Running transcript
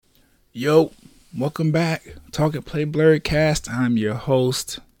Yo, welcome back. Talk and Play Blurred Cast. I'm your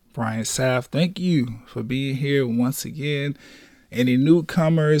host, Brian Saff. Thank you for being here once again. Any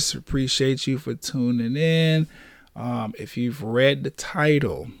newcomers, appreciate you for tuning in. If you've read the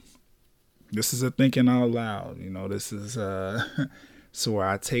title, this is a thinking out loud. This is so where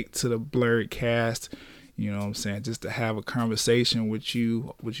I take to the Blurred Cast. You know what I'm saying? Just to have a conversation with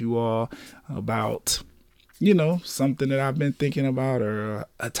you all about something that I've been thinking about or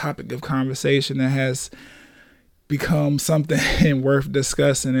a topic of conversation that has become something worth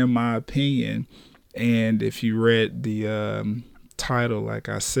discussing in my opinion. And if you read the title, like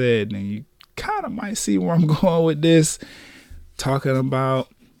I said, then you kind of might see where I'm going with this. Talking about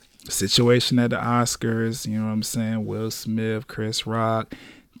the situation at the Oscars, you know what I'm saying? Will Smith, Chris Rock,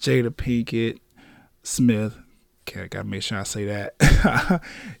 Jada Pinkett Smith. Okay, I gotta make sure I say that.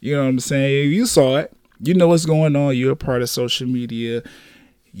 You know what I'm saying? You saw it. You know what's going on. You're a part of social media.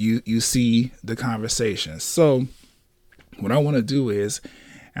 You see the conversation. So what I want to do is,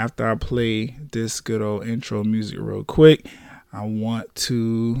 after I play this good old intro music real quick, I want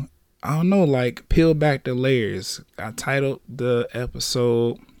to, peel back the layers. I titled the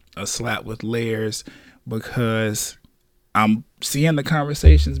episode A Slap with Layers because I'm seeing the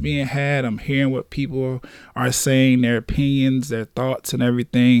conversations being had. I'm hearing what people are saying, their opinions, their thoughts and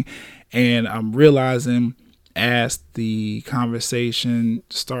everything. And I'm realizing as the conversation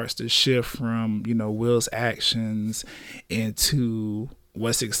starts to shift from, Will's actions into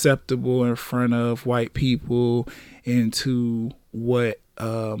what's acceptable in front of white people, into what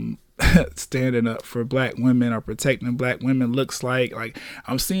standing up for black women or protecting black women looks like. Like,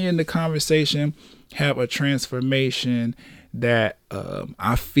 I'm seeing the conversation have a transformation that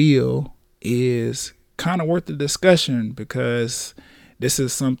I feel is kind of worth the discussion, because this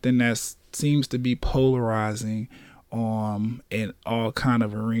is something that seems to be polarizing in all kind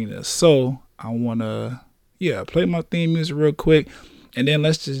of arenas. So I want to play my theme music real quick, and then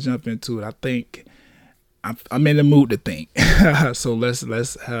let's just jump into it. I think I'm in the mood to think. So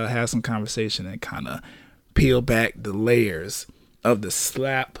let's have some conversation and kind of peel back the layers of the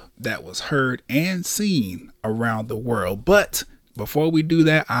slap that was heard and seen around the world. But before we do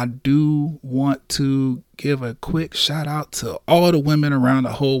that, I do want to give a quick shout out to all the women around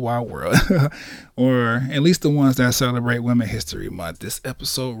the whole wide world, or at least the ones that celebrate Women History Month. This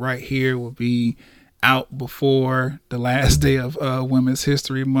episode right here will be out before the last day of Women's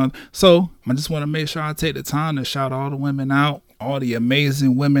History Month. So I just want to make sure I take the time to shout all the women out, all the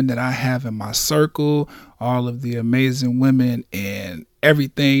amazing women that I have in my circle, all of the amazing women and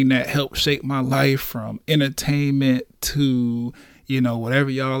everything that helped shape my life, from entertainment to, whatever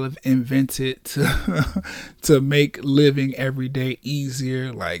y'all have invented to make living every day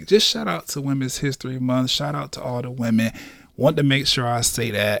easier. Like, just shout out to Women's History Month. Shout out to all the women. Want to make sure I say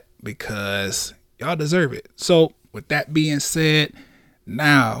that because y'all deserve it. So with that being said,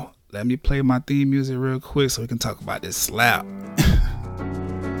 now let me play my theme music real quick so we can talk about this slap.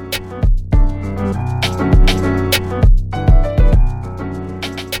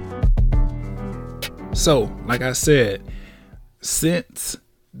 So, like I said, since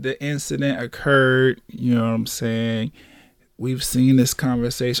the incident occurred, you know what I'm saying, we've seen this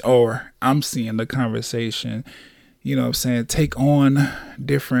conversation, or I'm seeing the conversation, take on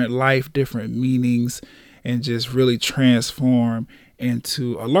different life, different meanings, and just really transform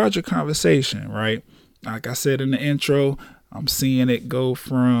into a larger conversation, right? Like I said in the intro, I'm seeing it go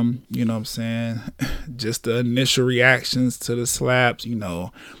from, just the initial reactions to the slaps,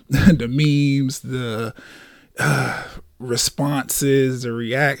 the memes, the responses, the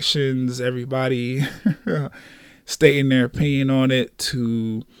reactions, everybody stating their opinion on it,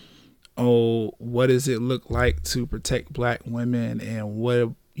 to, what does it look like to protect black women, and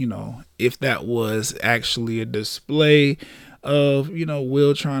what, if that was actually a display of,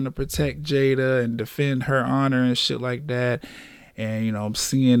 Will trying to protect Jada and defend her honor and shit like that. And, I'm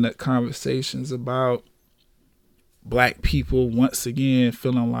seeing the conversations about black people once again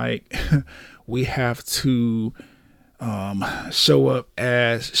feeling like we have to show up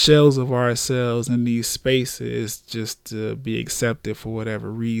as shells of ourselves in these spaces just to be accepted for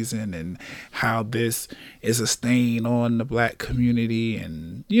whatever reason, and how this is a stain on the black community,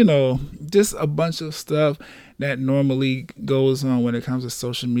 and just a bunch of stuff that normally goes on when it comes to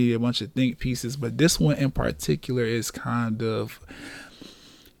social media, a bunch of think pieces. But this one in particular is kind of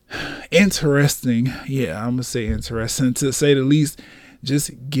interesting. Yeah, I'm gonna say interesting, to say the least,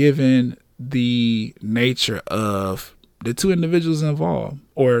 just given the nature of the two individuals involved,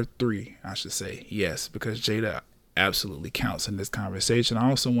 or three, I should say. Yes, because Jada absolutely counts in this conversation. I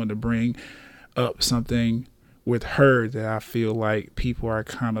also want to bring up something with her that I feel like people are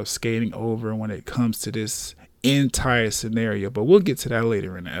kind of skating over when it comes to this entire scenario. But we'll get to that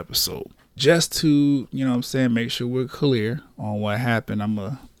later in the episode. Just to, make sure we're clear on what happened, I'm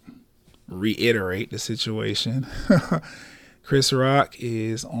going to reiterate the situation. Chris Rock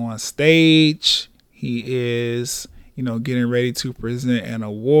is on stage. He is, getting ready to present an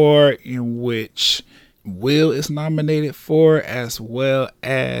award in which Will is nominated for, as well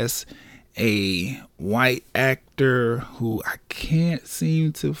as a white actor who I can't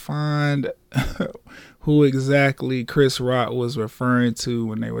seem to find who exactly Chris Rock was referring to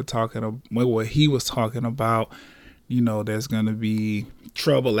when they were talking about what he was talking about. There's going to be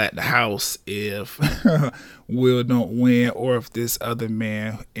trouble at the house if Will don't win, or if this other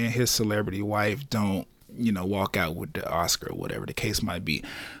man and his celebrity wife don't, walk out with the Oscar or whatever the case might be.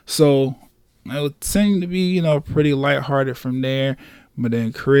 So it seemed to be, pretty lighthearted from there. But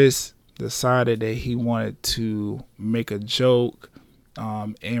then Chris decided that he wanted to make a joke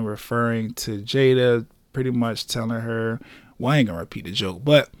in referring to Jada, pretty much telling her, well, I ain't gonna repeat the joke,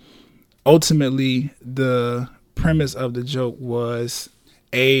 but ultimately the premise of the joke was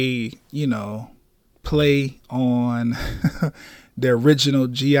a, play on the original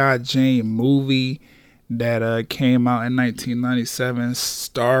G.I. Jane movie that came out in 1997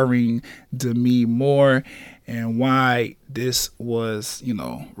 starring Demi Moore, and why this was,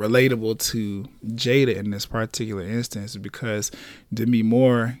 relatable to Jada in this particular instance, because Demi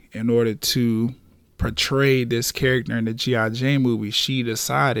Moore, in order to portray this character in the G.I. Jane movie, she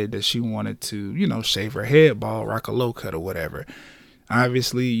decided that she wanted to, shave her head bald, rock a low cut or whatever.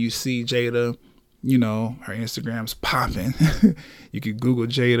 Obviously, you see Jada, her Instagram's popping. You can Google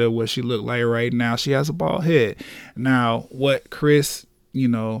Jada, what she look like right now. She has a bald head. Now, what Chris,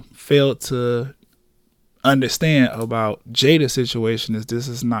 failed to understand about Jada's situation is this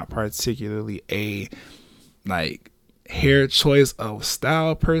is not particularly a, hair choice of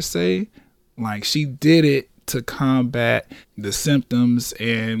style per se. She did it to combat the symptoms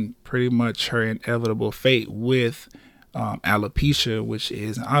and pretty much her inevitable fate with alopecia, which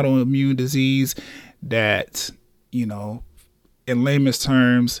is an autoimmune disease that, in layman's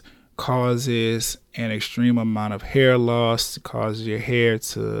terms, causes an extreme amount of hair loss, causes your hair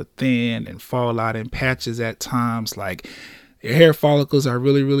to thin and fall out in patches at times. Your hair follicles are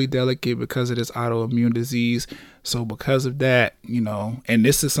really, really delicate because of this autoimmune disease. So because of that, and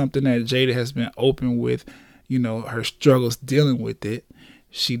this is something that Jada has been open with, her struggles dealing with it.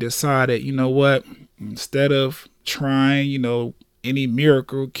 She decided, what, instead of trying, any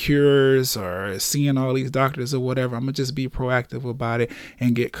miracle cures or seeing all these doctors or whatever, I'm going to just be proactive about it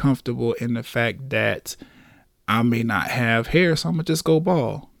and get comfortable in the fact that I may not have hair, so I'm going to just go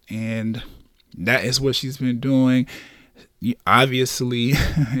bald. And that is what she's been doing. Obviously,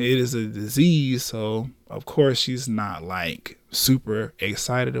 it is a disease, so of course she's not super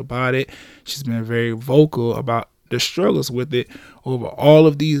excited about it. She's been very vocal about the struggles with it over all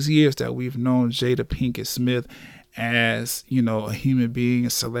of these years that we've known Jada Pinkett Smith as, a human being, a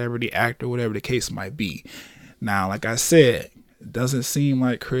celebrity, actor, whatever the case might be. Now, like I said, it doesn't seem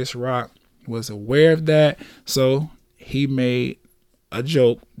like Chris Rock was aware of that, so he made a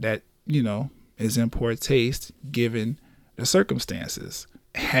joke that, is in poor taste given the circumstances.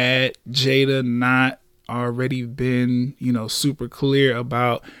 Had Jada not already been, super clear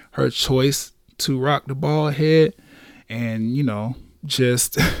about her choice to rock the bald head and,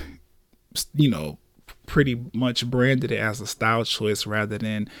 just, pretty much branded it as a style choice rather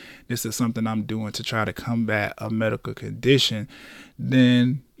than this is something I'm doing to try to combat a medical condition,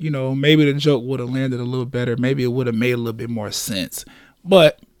 then, maybe the joke would have landed a little better. Maybe it would have made a little bit more sense,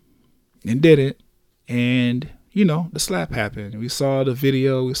 but it didn't. And, the slap happened. We saw the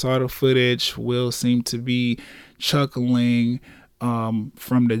video, we saw the footage. Will seemed to be chuckling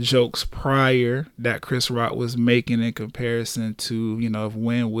from the jokes prior that Chris Rock was making in comparison to, if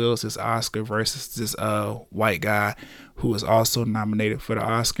Win wins this Oscar versus this white guy who was also nominated for the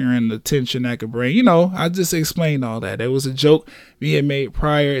Oscar, and the tension that could bring. I just explained all that. There was a joke we had made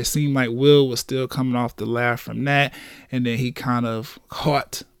prior. It seemed like Will was still coming off the laugh from that, and then he kind of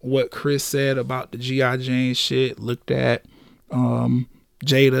caught what Chris said about the G.I. Jane shit, looked at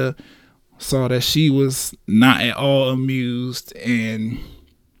Jada, saw that she was not at all amused, and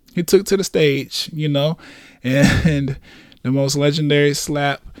he took to the stage, and the most legendary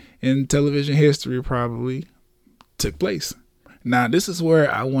slap in television history probably took place. Now, this is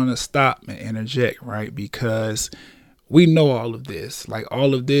where I want to stop and interject, right? Because we know all of this. Like,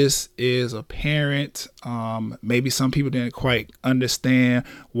 all of this is apparent. Maybe some people didn't quite understand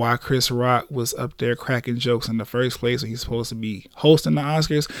why Chris Rock was up there cracking jokes in the first place when he's supposed to be hosting the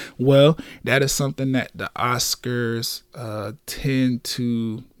Oscars. Well, that is something that the Oscars tend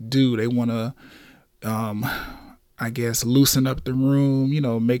to do. They want to, I guess, loosen up the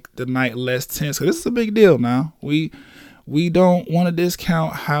room, make the night less tense. 'Cause this is a big deal now. We don't want to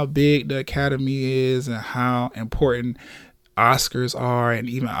discount how big the Academy is and how important Oscars are and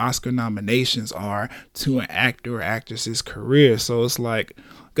even Oscar nominations are to an actor or actress's career. So it's like,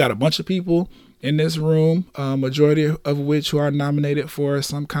 got a bunch of people in this room, majority of which who are nominated for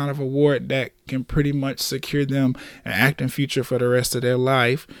some kind of award that can pretty much secure them an acting future for the rest of their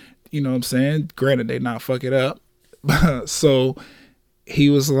life. You know what I'm saying? Granted, they not fuck it up. So he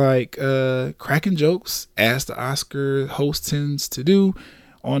was like cracking jokes, as the Oscar host tends to do,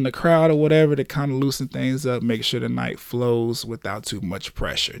 on the crowd or whatever, to kind of loosen things up, make sure the night flows without too much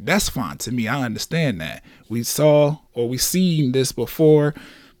pressure. That's fine to me. I understand that. We seen this before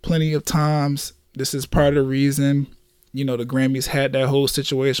plenty of times. This is part of the reason, the Grammys had that whole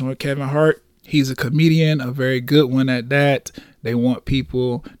situation with Kevin Hart. He's a comedian, a very good one at that. They want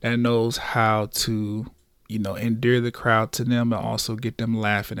people that knows how to endear the crowd to them and also get them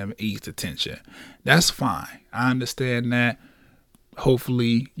laughing and ease the tension. That's fine. I understand that.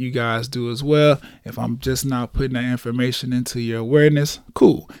 Hopefully you guys do as well. If I'm just not putting that information into your awareness,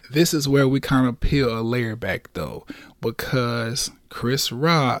 cool. This is where we kind of peel a layer back though, because Chris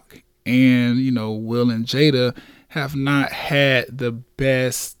Rock and, Will and Jada have not had the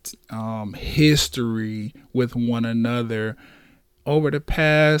best history with one another over the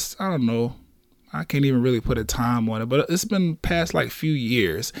past, I don't know, I can't even really put a time on it, but it's been past like few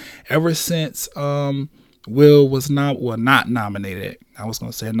years. Ever since Will was not nominated. I was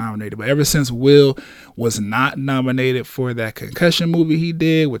going to say nominated, but ever since Will was not nominated for that Concussion movie he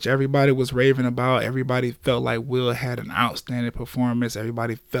did, which everybody was raving about, everybody felt like Will had an outstanding performance.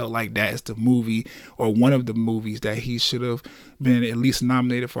 Everybody felt like that is the movie or one of the movies that he should have been at least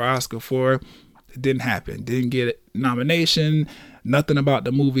nominated for Oscar for. It didn't happen. Didn't get a nomination. Nothing about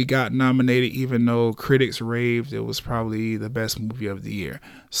the movie got nominated, even though critics raved it was probably the best movie of the year.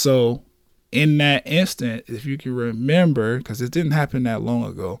 So in that instant, if you can remember, because it didn't happen that long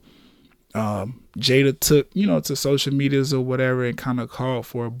ago, Jada took, to social medias or whatever and kind of called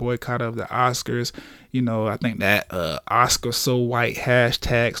for a boycott of the Oscars. I think that Oscar so white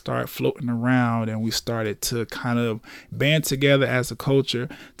hashtag started floating around, and we started to kind of band together as a culture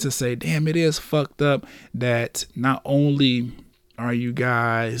to say, damn, it is fucked up that not only are you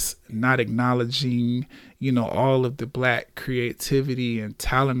guys not acknowledging, all of the black creativity and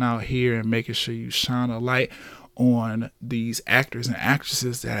talent out here and making sure you shine a light on these actors and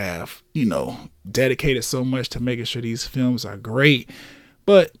actresses that have, dedicated so much to making sure these films are great.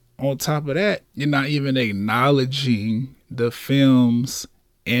 But on top of that, you're not even acknowledging the films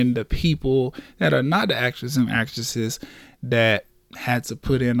and the people that are not the actors and actresses that had to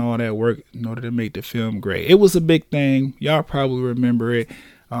put in all that work in order to make the film great. It was a big thing. Y'all probably remember it.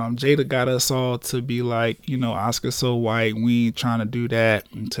 Jada got us all to be like, Oscar so white, we ain't trying to do that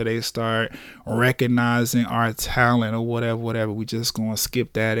until they start recognizing our talent or whatever. We just gonna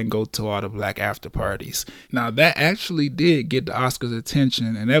skip that and go to all the black after parties. Now that actually did get the Oscars'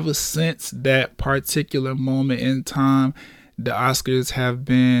 attention, and ever since that particular moment in time, the Oscars have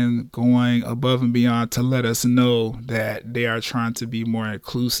been going above and beyond to let us know that they are trying to be more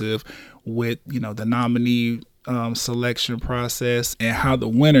inclusive with, the nominee selection process and how the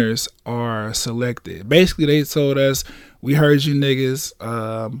winners are selected. Basically, they told us, we heard you niggas,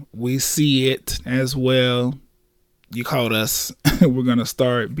 we see it as well. You called us. We're going to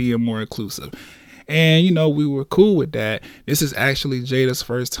start being more inclusive. And, we were cool with that. This is actually Jada's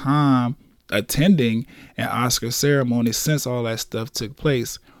first time attending an Oscar ceremony since all that stuff took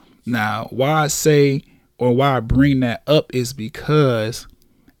place. Now, why I bring that up is because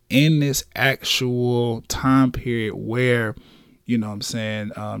in this actual time period where,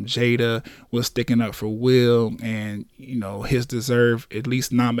 Jada was sticking up for Will and, his deserved at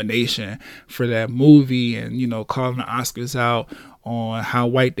least nomination for that movie and, calling the Oscars out on how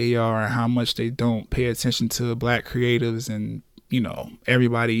white they are and how much they don't pay attention to black creatives and,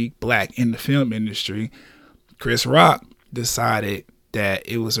 everybody black in the film industry, Chris Rock decided that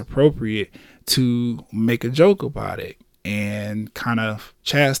it was appropriate to make a joke about it and kind of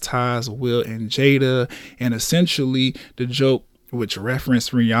chastise Will and Jada. And essentially the joke, which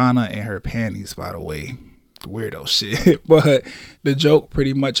referenced Rihanna and her panties, by the way, weirdo shit, but the joke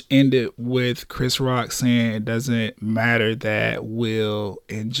pretty much ended with Chris Rock saying it doesn't matter that Will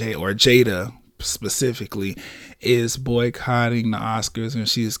and Jada specifically is boycotting the Oscars, and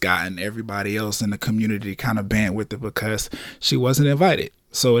she's gotten everybody else in the community kind of banned with it because she wasn't invited.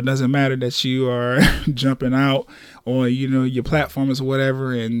 So it doesn't matter that you are jumping out on, your platforms or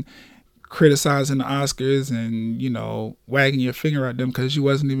whatever and criticizing the Oscars and, wagging your finger at them because you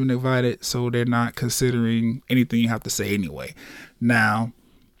wasn't even invited. So they're not considering anything you have to say anyway. Now,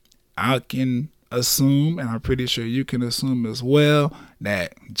 I can assume, and I'm pretty sure you can assume as well,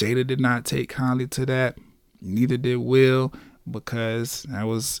 that Jada did not take kindly to that. Neither did Will, because that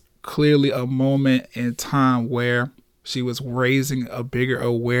was clearly a moment in time where she was raising a bigger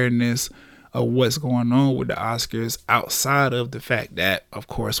awareness of what's going on with the Oscars outside of the fact that, of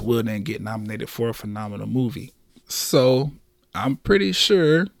course, Will didn't get nominated for a phenomenal movie. So I'm pretty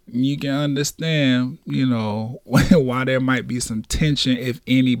sure you can understand, why there might be some tension, if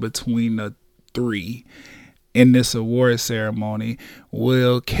any, between the three in this award ceremony.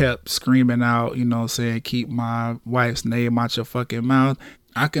 Will kept screaming out, saying, keep my wife's name out your fucking mouth.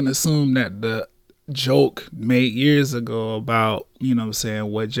 I can assume that the joke made years ago about,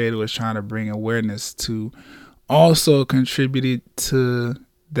 what Jada was trying to bring awareness to also contributed to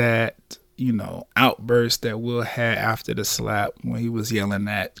that, outburst that Will had after the slap when he was yelling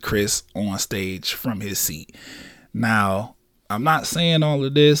at Chris on stage from his seat. Now, I'm not saying all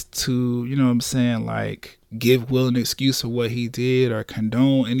of this to, like give Will an excuse for what he did or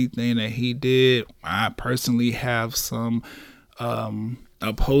condone anything that he did. I personally have some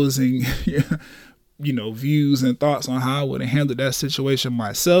opposing views and thoughts on how I would have handled that situation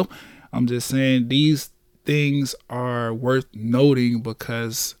myself. I'm just saying these things are worth noting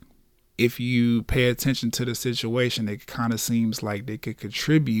because if you pay attention to the situation, it kind of seems like they could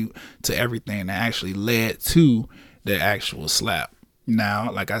contribute to everything that actually led to the actual slap.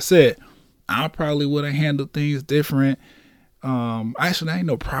 Now, like I said, I probably would have handled things different. Actually, I ain't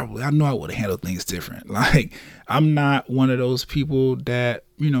no probably. I know I would have handled things different. Like, I'm not one of those people that,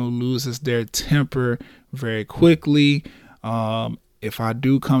 loses their temper very quickly. If I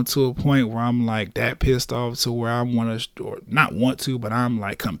do come to a point where I'm like that pissed off to where I want to, or not want to, but I'm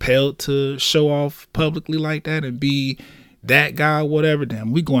like compelled to show off publicly like that and be that guy, whatever, then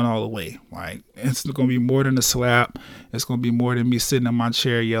we going all the way. Like, it's going to be more than a slap. It's going to be more than me sitting in my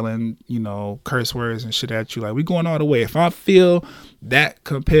chair yelling, curse words and shit at you. Like, we going all the way. If I feel that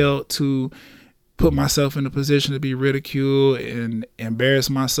compelled to put myself in a position to be ridiculed and embarrass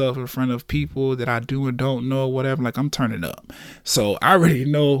myself in front of people that I do and don't know, whatever, like, I'm turning up. So I already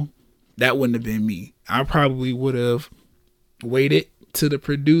know that wouldn't have been me. I probably would have waited till the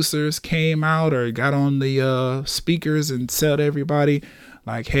producers came out or got on the speakers and tell everybody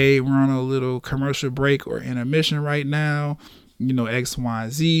like, hey, we're on a little commercial break or intermission right now, X, Y,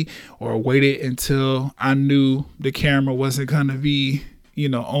 Z, or waited until I knew the camera wasn't going to be,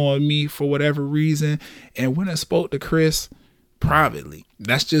 on me for whatever reason, and went and spoke to Chris privately.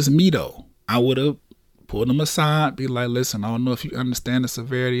 That's just me though. I would have pulled him aside, be like, listen, I don't know if you understand the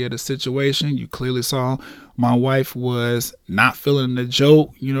severity of the situation. You clearly saw my wife was not feeling the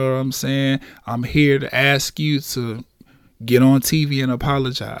joke. You know what I'm saying? I'm here to ask you to get on TV and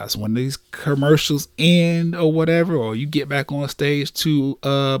apologize. When these commercials end or whatever, or you get back on stage to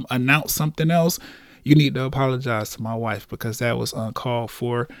announce something else, you need to apologize to my wife because that was uncalled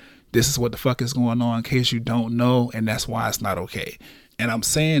for. This is what the fuck is going on in case you don't know, and that's why it's not okay. And I'm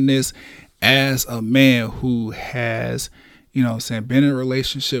saying this as a man who has, been in a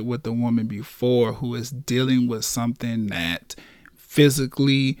relationship with a woman before who is dealing with something that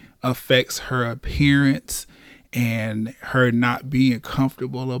physically affects her appearance and her not being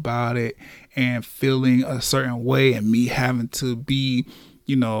comfortable about it and feeling a certain way, and me having to be,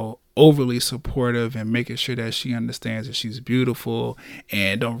 overly supportive and making sure that she understands that she's beautiful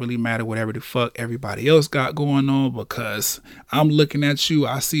and don't really matter whatever the fuck everybody else got going on, because I'm looking at you,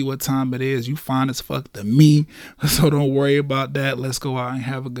 I see what time it is, you fine as fuck to me, so don't worry about that. Let's go out and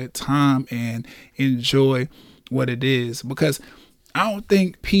have a good time and enjoy what it is. Because I don't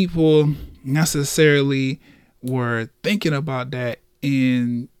think people necessarily were thinking about that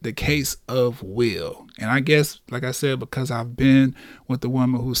in the case of Will. And I guess, like I said, because I've been with a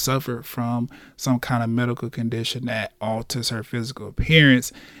woman who suffered from some kind of medical condition that alters her physical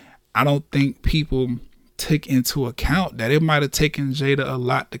appearance, I don't think people took into account that it might have taken Jada a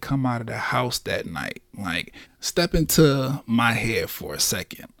lot to come out of the house that night. Like, step into my head for a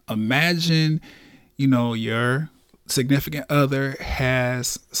second. Imagine, your significant other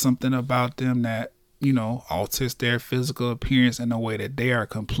has something about them that alters their physical appearance in a way that they are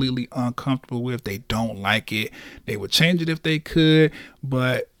completely uncomfortable with. They don't like it. They would change it if they could,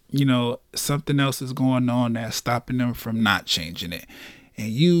 but something else is going on that's stopping them from not changing it. And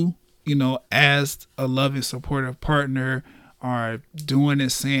you as a loving, supportive partner, are doing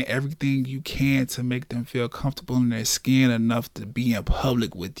and saying everything you can to make them feel comfortable in their skin enough to be in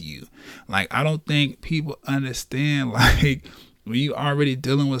public with you. Like, I don't think people understand, like, when you already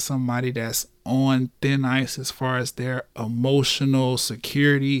dealing with somebody that's on thin ice as far as their emotional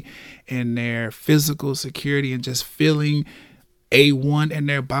security and their physical security and just feeling A1 in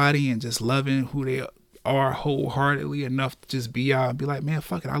their body and just loving who they are wholeheartedly enough to just be out and be like, man,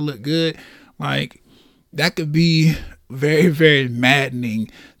 fuck it, I look good. Like, that could be very, very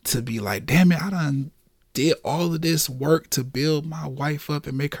maddening to be like, damn it, I done did all of this work to build my wife up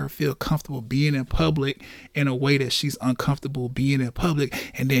and make her feel comfortable being in public in a way that she's uncomfortable being in public.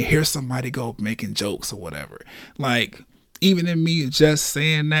 And then here's somebody go making jokes or whatever. Like, even in me just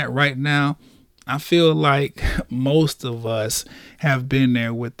saying that right now, I feel like most of us have been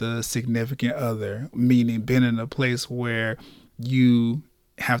there with a significant other, meaning been in a place where you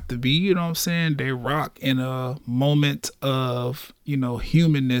have to be, they rock in a moment of,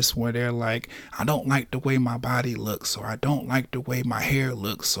 humanness where they're like, I don't like the way my body looks, or I don't like the way my hair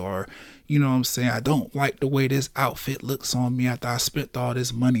looks, or, I don't like the way this outfit looks on me after I spent all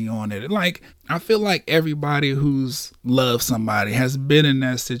this money on it. Like, I feel like everybody who's loved somebody has been in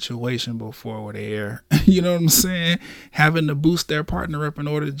that situation before where they're, having to boost their partner up in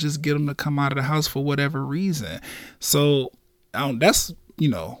order to just get them to come out of the house for whatever reason. So that's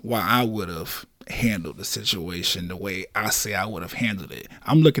why I would have handled the situation the way I say I would have handled it.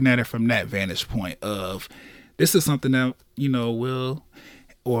 I'm looking at it from that vantage point of, this is something that, this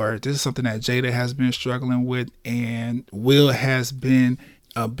is something that Jada has been struggling with, and Will has been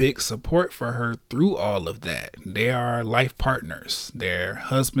a big support for her through all of that. They are life partners. They're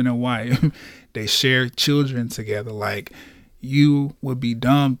husband and wife. They share children together. Like, you would be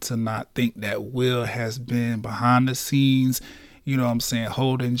dumb to not think that Will has been behind the scenes,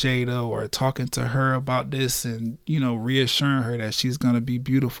 holding Jada or talking to her about this and, reassuring her that she's going to be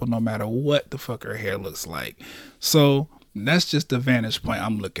beautiful no matter what the fuck her hair looks like. So that's just the vantage point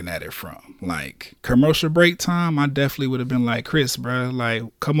I'm looking at it from. Like, commercial break time, I definitely would have been like, Chris, bro, like,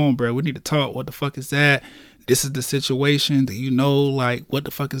 come on, bro, we need to talk. What the fuck is that? This is the situation. Do you know, like, what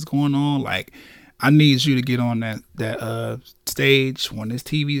the fuck is going on? Like, I need you to get on that stage when this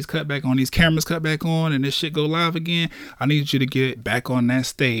TV is cut back on, these cameras cut back on, and this shit go live again. I need you to get back on that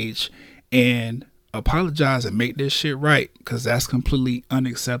stage and apologize and make this shit right, because that's completely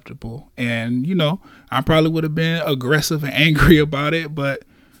unacceptable. And, I probably would have been aggressive and angry about it, but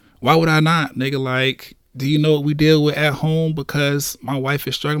why would I not, nigga? Like, do you know what we deal with at home because my wife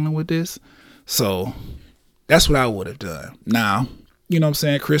is struggling with this? So that's what I would have done. Now,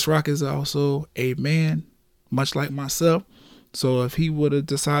 Chris Rock is also a man, much like myself. So if he would have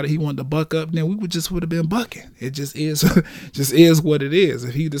decided he wanted to buck up, then we would have been bucking. It just is, just is what it is.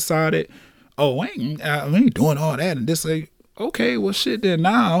 If he decided, I ain't doing all that, and just say, okay, well, shit, then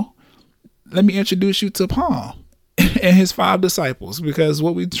now let me introduce you to Palm and his 5 disciples, because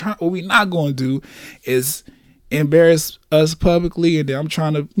what we not going to do is embarrass us publicly, and then I'm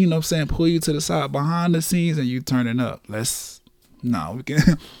trying to, pull you to the side behind the scenes and you turning up. We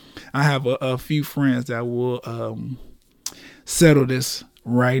can. I have a few friends that will settle this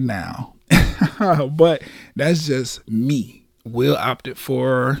right now, but that's just me. Will opted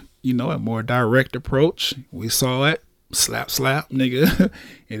for a more direct approach. We saw it, slap, nigga.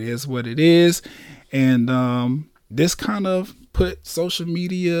 It is what it is, and this kind of put social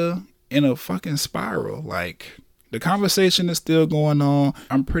media in a fucking spiral. Like, the conversation is still going on.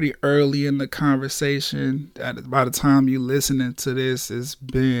 I'm pretty early in the conversation. By the time you listening to this, it's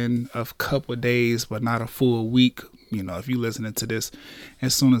been a couple of days, but not a full week. If you listening to this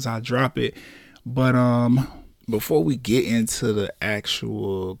as soon as I drop it. But before we get into the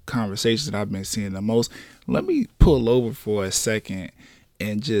actual conversations that I've been seeing the most, let me pull over for a second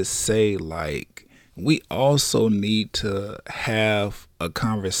and just say, like, we also need to have a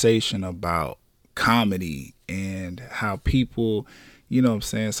conversation about comedy and how people,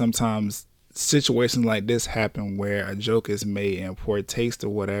 sometimes situations like this happen where a joke is made in poor taste or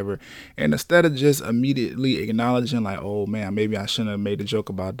whatever, and instead of just immediately acknowledging like, oh man, maybe I shouldn't have made a joke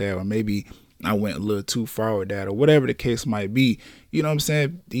about that, or maybe I went a little too far with that, or whatever the case might be,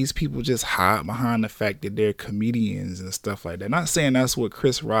 these people just hide behind the fact that they're comedians and stuff like that. Not saying that's what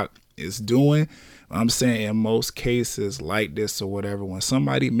Chris Rock is doing. I'm saying in most cases like this or whatever, when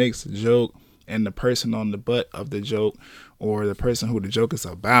somebody makes a joke and the person on the butt of the joke, or the person who the joke is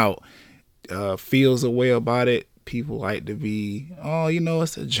about, feels a way about it, people like to be,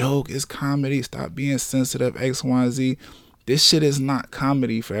 it's a joke, it's comedy, stop being sensitive, X, Y, Z. This shit is not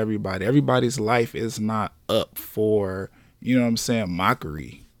comedy for everybody. Everybody's life is not up for,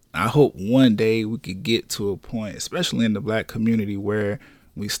 mockery. I hope one day we could get to a point, especially in the black community, where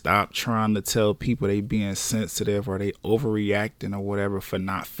we stop trying to tell people they being sensitive or they overreacting or whatever for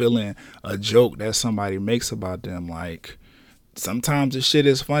not feeling a joke that somebody makes about them. Like, sometimes the shit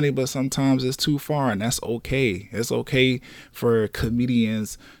is funny, but sometimes it's too far, and that's okay. It's okay for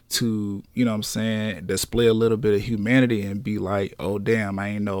comedians to, you know what I'm saying, display a little bit of humanity and be like, oh, damn, I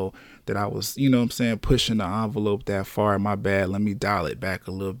ain't know that I was, you know what I'm saying, pushing the envelope that far. My bad. Let me dial it back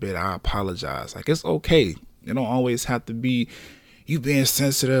a little bit. I apologize. Like, it's okay. It don't always have to be you being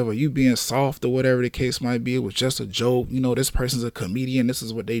sensitive or you being soft or whatever the case might be. It was just a joke. You know, this person's a comedian. This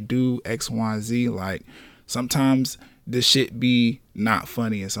is what they do, X, Y, and Z. Like, sometimes this shit be not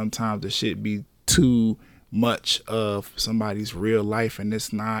funny, and sometimes the shit be too much of somebody's real life, and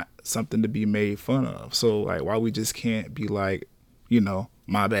it's not something to be made fun of. So, like, why we just can't be like, you know,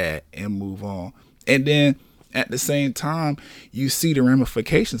 my bad, and move on. And then at the same time, you see the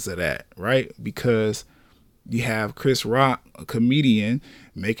ramifications of that, right? Because you have Chris Rock, a comedian,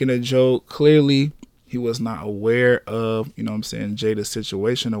 making a joke. Clearly, he was not aware of, you know what I'm saying, Jada's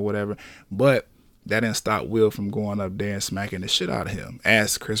situation or whatever, but that didn't stop Will from going up there and smacking the shit out of him,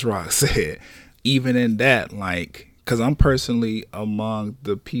 as Chris Rock said. Even in that, like, because I'm personally among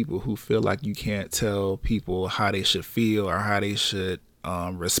the people who feel like you can't tell people how they should feel or how they should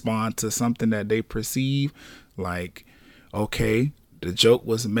respond to something that they perceive. Like, okay, the joke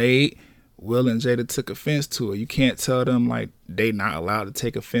was made. Will and Jada took offense to it. You can't tell them like they not allowed to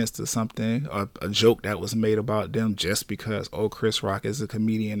take offense to something, a joke that was made about them just because, oh, Chris Rock is a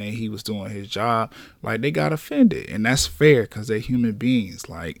comedian and he was doing his job. Like, they got offended, and that's fair because they're human beings.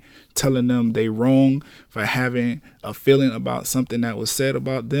 Like, telling them they wrong for having a feeling about something that was said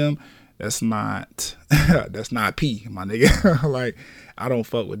about them, that's not that's not P, my nigga. Like, I don't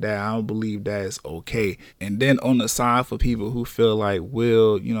fuck with that. I don't believe that is okay. And then on the side for people who feel like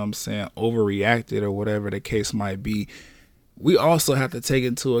Will, you know what I'm saying, overreacted or whatever the case might be, we also have to take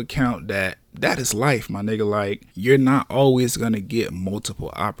into account that is life, my nigga. Like, you're not always going to get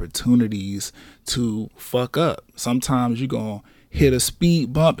multiple opportunities to fuck up. Sometimes you're going to hit a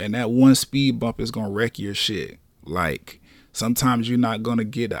speed bump, and that one speed bump is going to wreck your shit. Like, sometimes you're not going to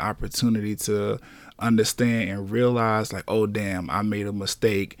get the opportunity to understand and realize, like, oh, damn, I made a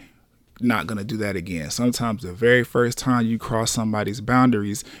mistake. Not going to do that again. Sometimes the very first time you cross somebody's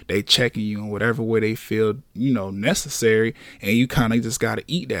boundaries, they checking you in whatever way they feel, you know, necessary. And you kind of just got to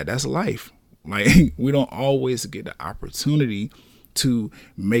eat that. That's life. Like, we don't always get the opportunity to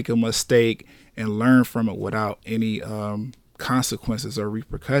make a mistake and learn from it without any consequences or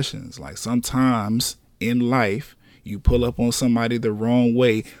repercussions. Like, sometimes in life, you pull up on somebody the wrong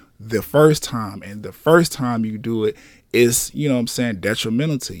way the first time, and the first time you do it is, you know what I'm saying,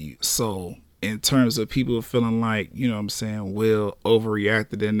 detrimental to you. So in terms of people feeling like, you know what I'm saying, Will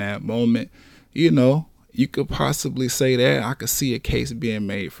overreacted in that moment, you know, you could possibly say that. I could see a case being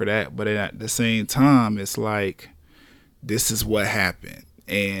made for that. But at the same time, it's like, this is what happened,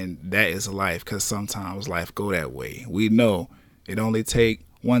 and that is life, because sometimes life go that way. We know it only take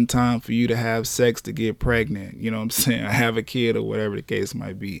one time for you to have sex to get pregnant, you know what I'm saying, have a kid or whatever the case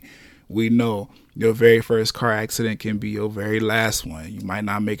might be. We know your very first car accident can be your very last one. You might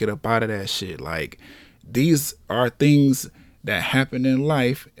not make it up out of that shit. Like, these are things that happen in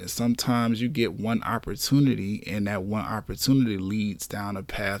life, and sometimes you get one opportunity, and that one opportunity leads down a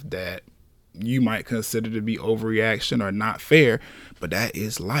path that you might consider to be overreaction or not fair, but that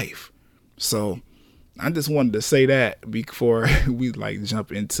is life. So I just wanted to say that before we like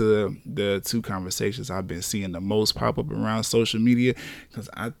jump into the two conversations I've been seeing the most pop up around social media, because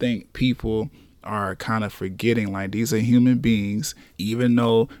I think people are kind of forgetting, like, these are human beings. Even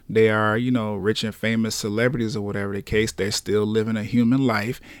though they are, you know, rich and famous celebrities or whatever the case, they're still living a human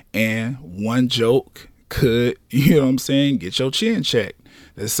life, and one joke could, you know what I'm saying, get your chin checked.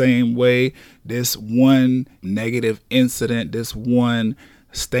 The same way this one negative incident, this one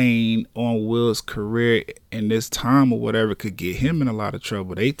stain on Will's career in this time or whatever could get him in a lot of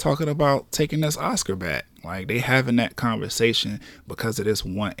trouble. They talking about taking this Oscar back. Like, they having that conversation because of this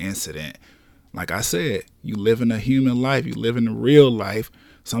one incident. Like I said, you live in a human life, you live in a real life.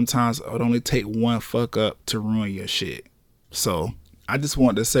 Sometimes it would only take one fuck up to ruin your shit. So I just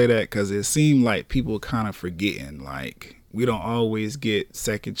wanted to say that because it seemed like people kind of forgetting, like, we don't always get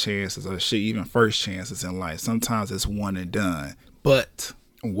second chances or shit, even first chances in life. Sometimes it's one and done. But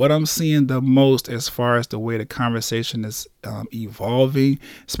what I'm seeing the most as far as the way the conversation is evolving,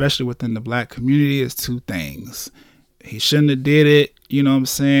 especially within the black community, is two things. He shouldn't have did it, you know what I'm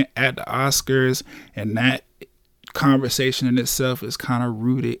saying, at the Oscars, and that conversation in itself is kind of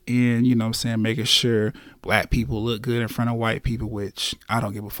rooted in, you know what I'm saying, making sure black people look good in front of white people, which I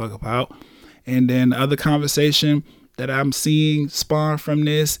don't give a fuck about. And then the other conversation that I'm seeing spawn from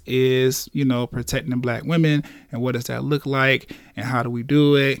this is, protecting black women, and what does that look like, and how do we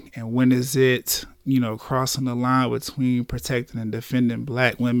do it, and when is it, crossing the line between protecting and defending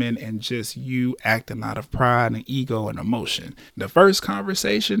black women and just you acting out of pride and ego and emotion. The first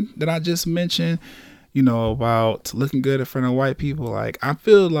conversation that I just mentioned, about looking good in front of white people, like, I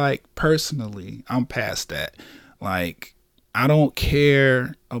feel like personally I'm past that. Like, I don't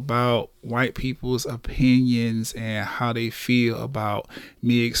care about white people's opinions and how they feel about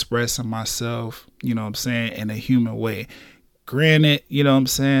me expressing myself, in a human way. Granted,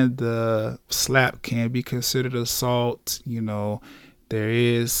 the slap can be considered assault. There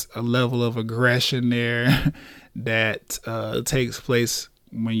is a level of aggression there that takes place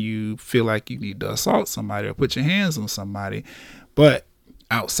when you feel like you need to assault somebody or put your hands on somebody. But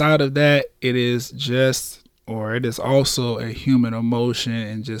outside of that, it is also a human emotion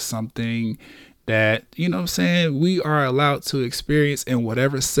and just something that, we are allowed to experience in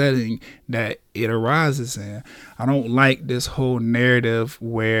whatever setting that it arises in. I don't like this whole narrative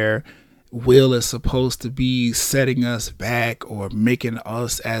where Will is supposed to be setting us back or making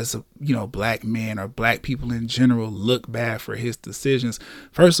us as, black men or black people in general look bad for his decisions.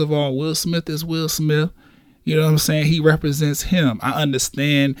 First of all, Will Smith is Will Smith. He represents him. I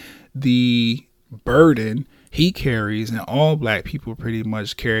understand the burden he carries and all black people pretty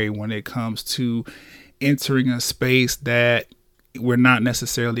much carry when it comes to entering a space that we're not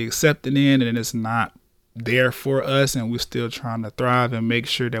necessarily accepted in, and it's not there for us, and we're still trying to thrive and make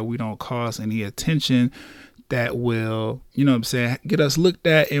sure that we don't cause any attention that will, get us looked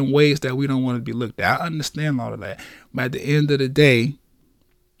at in ways that we don't want to be looked at. I understand all of that, but at the end of the day,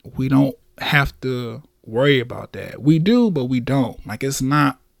 we don't have to worry about that. We do, but we don't. Like, it's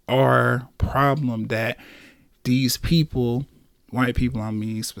not our problem that these people, white people,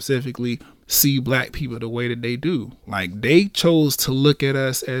 specifically, see black people the way that they do. Like, they chose to look at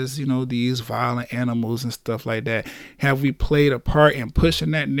us as, these violent animals and stuff like that. Have we played a part in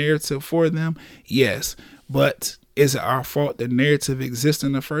pushing that narrative for them? Yes. But is it our fault the narrative exists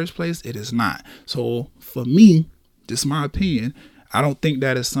in the first place? It is not. So for me, just my opinion, I don't think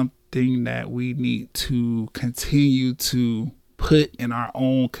that is something that we need to continue to put in our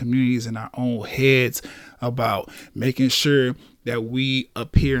own communities, in our own heads, about making sure that we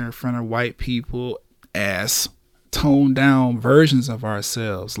appear in front of white people as toned down versions of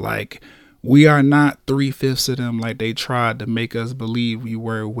ourselves. Like, we are not 3/5 of them like they tried to make us believe we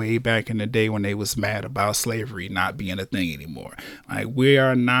were way back in the day when they was mad about slavery not being a thing anymore. Like, we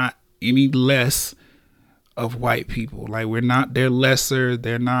are not any less of white people. Like, they're lesser,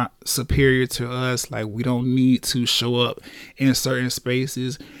 they're not superior to us. Like, we don't need to show up in certain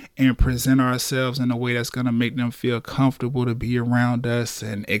spaces and present ourselves in a way that's going to make them feel comfortable to be around us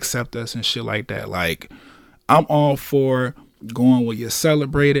and accept us and shit like that. Like, I'm all for going where you're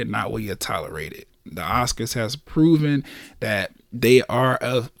celebrated, not where you're tolerated. The Oscars has proven that they are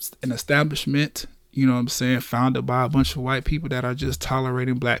an establishment, founded by a bunch of white people that are just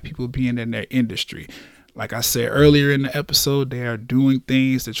tolerating black people being in their industry. Like I said earlier in the episode, they are doing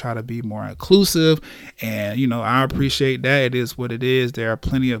things to try to be more inclusive. And, I appreciate that. It is what it is. There are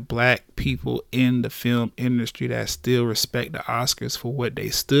plenty of black people in the film industry that still respect the Oscars for what they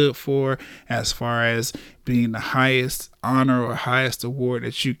stood for, as far as being the highest honor or highest award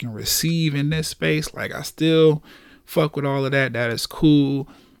that you can receive in this space. Like, I still fuck with all of that. That is cool.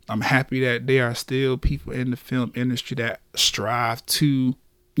 I'm happy that there are still people in the film industry that strive to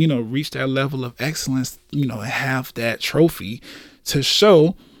reach that level of excellence, and have that trophy to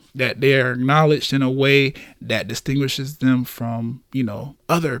show that they're acknowledged in a way that distinguishes them from,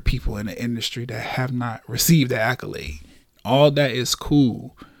 other people in the industry that have not received the accolade. All that is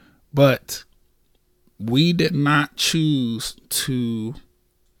cool, but we did not choose to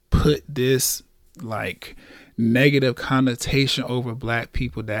put this like negative connotation over black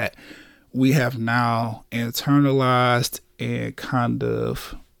people that we have now internalized and kind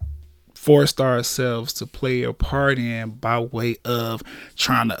of forced ourselves to play a part in by way of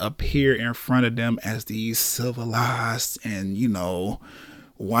trying to appear in front of them as these civilized and,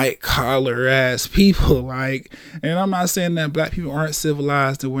 white collar ass people. Like, and I'm not saying that black people aren't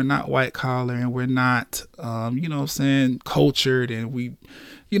civilized and we're not white collar and we're not, cultured and we,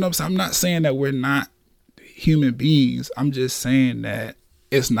 I'm not saying that we're not human beings. I'm just saying that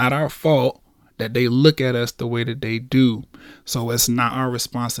it's not our fault that they look at us the way that they do. So it's not our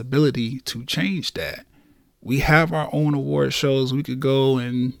responsibility to change that. We have our own award shows. We could go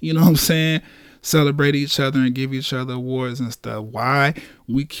and, celebrate each other and give each other awards and stuff. Why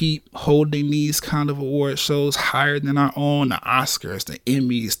we keep holding these kind of award shows higher than our own, the Oscars, the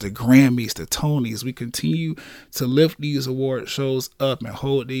Emmys, the Grammys, the Tonys. We continue to lift these award shows up and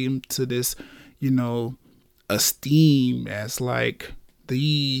hold them to this, esteem as like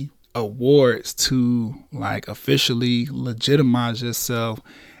the awards to like officially legitimize yourself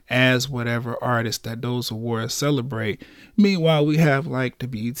as whatever artist that those awards celebrate. Meanwhile, we have like the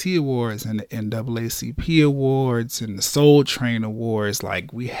BET Awards and the NAACP Awards and the Soul Train Awards.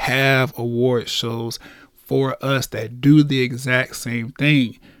 Like we have award shows for us that do the exact same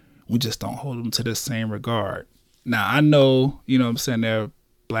thing. We just don't hold them to the same regard. Now, I know, there are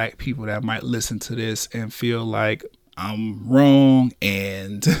Black people that might listen to this and feel like I'm wrong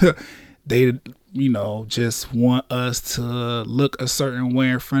and they just want us to look a certain way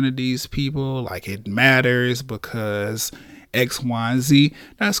in front of these people, like it matters because X, Y, and Z.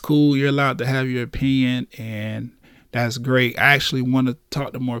 That's cool. You're allowed to have your opinion, and that's great. I actually want to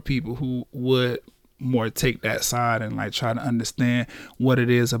talk to more people who would more take that side and like try to understand what it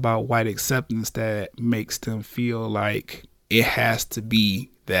is about white acceptance that makes them feel like it has to be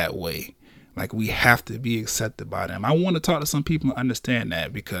that way. Like we have to be accepted by them. I want to talk to some people and understand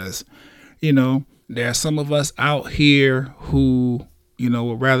that because there are some of us out here who,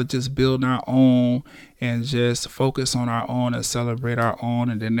 would rather just build our own and just focus on our own and celebrate our own.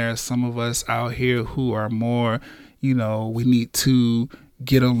 And then there's some of us out here who are more, we need to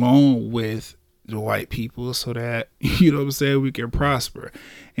get along with the white people so that, we can prosper.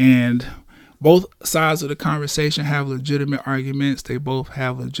 And both sides of the conversation have legitimate arguments. They both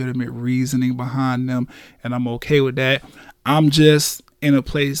have legitimate reasoning behind them. And I'm okay with that. I'm just in a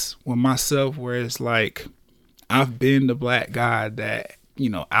place with myself where it's like I've been the Black guy that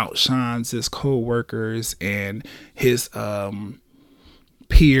outshines his co-workers and his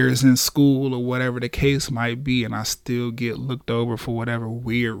peers in school or whatever the case might be, and I still get looked over for whatever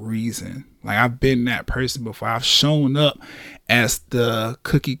weird reason. Like I've been that person before. I've shown up as the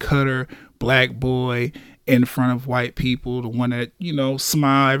cookie cutter Black boy in front of white people, the one that,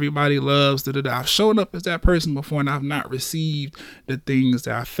 smile, everybody loves. I've shown up as that person before, and I've not received the things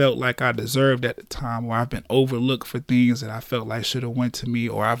that I felt like I deserved at the time, or I've been overlooked for things that I felt like should have went to me,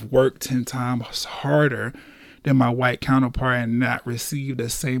 or I've worked 10 times harder than my white counterpart and not received the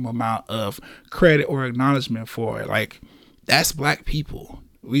same amount of credit or acknowledgement for it. Like that's Black people.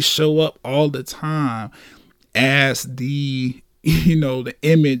 We show up all the time as the, the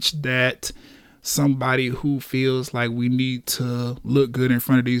image that somebody who feels like we need to look good in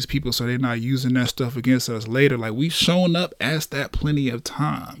front of these people so they're not using that stuff against us later. Like we've shown up as that plenty of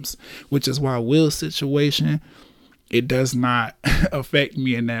times, which is why Will's situation, it does not affect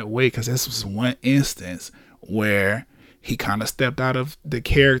me in that way, because this was one instance where he kind of stepped out of the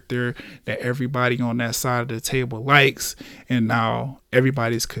character that everybody on that side of the table likes, and now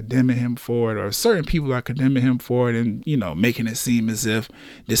everybody's condemning him for it, or certain people are condemning him for it, and making it seem as if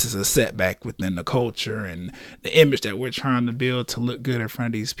this is a setback within the culture and the image that we're trying to build to look good in front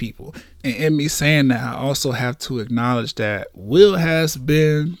of these people. And in me saying that, I also have to acknowledge that Will has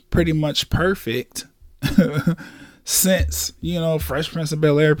been pretty much perfect since Fresh Prince of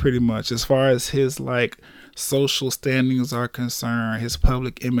Bel-Air, pretty much, as far as his like social standings are concerned, his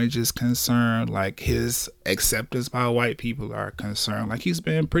public image is concerned, like his acceptance by white people are concerned. Like he's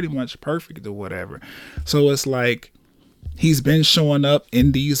been pretty much perfect or whatever. So it's like he's been showing up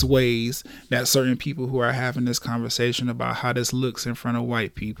in these ways that certain people who are having this conversation about how this looks in front of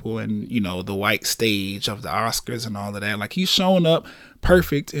white people and the white stage of the Oscars and all of that, like he's showing up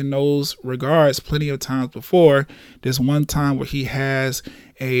perfect in those regards plenty of times before. There's one time where he has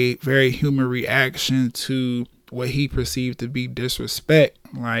a very human reaction to what he perceived to be disrespect.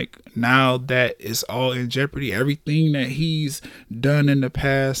 Like now that it's all in jeopardy, everything that he's done in the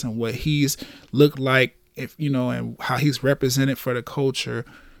past and what he's looked like, and how he's represented for the culture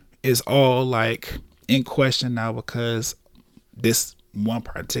is all like in question now because this one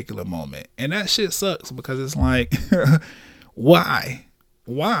particular moment. And that shit sucks because it's like, why?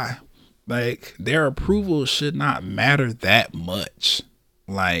 Like their approval should not matter that much.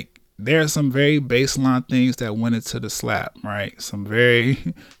 Like there are some very baseline things that went into the slap, right? Some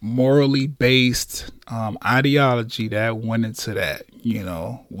very morally based ideology that went into that.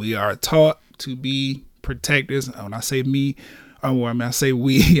 We are taught to be protectors. When I say me, I say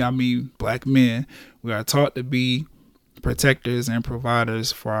we, I mean Black men. We are taught to be protectors and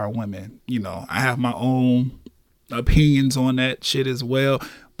providers for our women. I have my own opinions on that shit as well,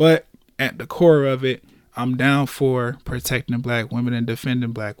 but at the core of it, I'm down for protecting Black women and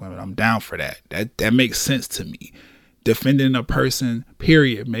defending Black women. I'm down for that. That makes sense to me. defending a person,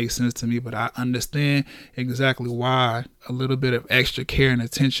 period, makes sense to me. But I understand exactly why a little bit of extra care and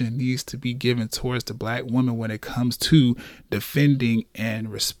attention needs to be given towards the Black woman when it comes to defending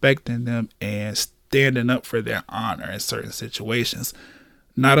and respecting them and standing up for their honor in certain situations.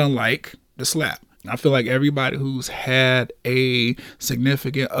 Not unlike the slap. I feel like everybody who's had a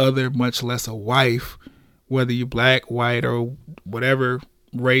significant other, much less a wife, whether you Black, white, or whatever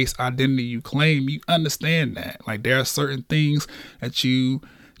race identity you claim, you understand that. Like, there are certain things that you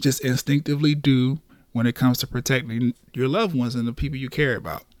just instinctively do when it comes to protecting your loved ones and the people you care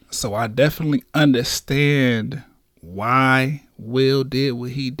about. So I definitely understand why Will did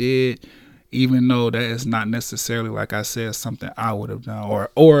what he did, even though that is not necessarily, like I said, something I would have done,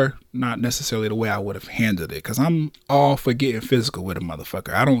 or not necessarily the way I would have handled it. Because I'm all for getting physical with a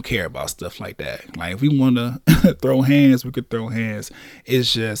motherfucker. I don't care about stuff like that. Like, if we want to throw hands, we could throw hands.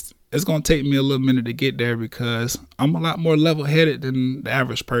 It's just, it's going to take me a little minute to get there because I'm a lot more level-headed than the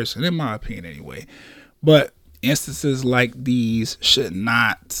average person, in my opinion anyway. But instances like these should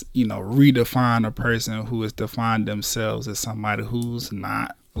not, redefine a person who has defined themselves as somebody who's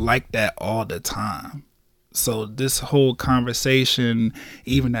not like that all the time. So this whole conversation,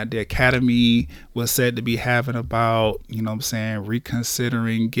 even at the Academy, was said to be having about,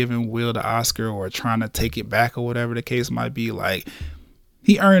 reconsidering giving Will the Oscar or trying to take it back or whatever the case might be. Like,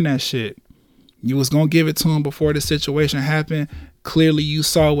 he earned that shit. You was going to give it to him before the situation happened. Clearly you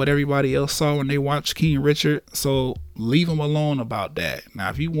saw what everybody else saw when they watched King Richard. So leave him alone about that. Now,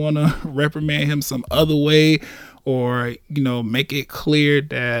 if you want to reprimand him some other way, or, make it clear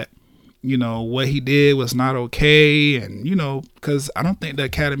that, what he did was not okay. And, because I don't think the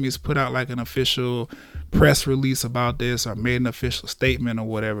Academy has put out like an official press release about this or made an official statement or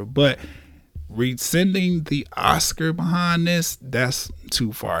whatever. But rescinding the Oscar behind this, that's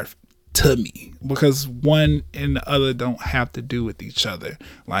too far to me, because one and the other don't have to do with each other.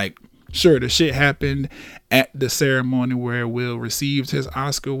 Like, sure, the shit happened at the ceremony where Will received his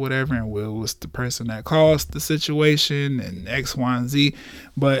Oscar, whatever, and Will was the person that caused the situation and X, Y, and Z.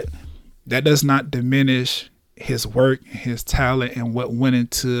 But that does not diminish his work, his talent, and what went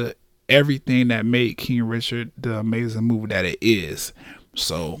into everything that made King Richard the amazing movie that it is.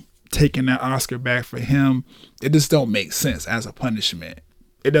 So taking that Oscar back for him, it just don't make sense as a punishment.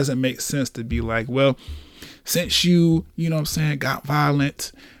 It doesn't make sense to be like, well, since you got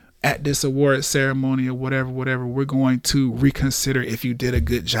violent at this award ceremony or whatever, we're going to reconsider if you did a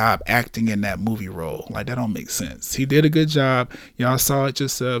good job acting in that movie role. Like, that don't make sense. He did a good job. Y'all saw it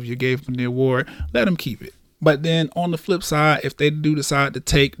yourself. You gave him the award. Let him keep it. But then on the flip side, if they do decide to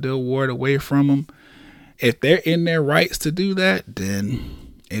take the award away from him, if they're in their rights to do that,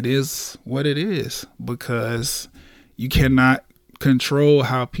 then it is what it is, because you cannot control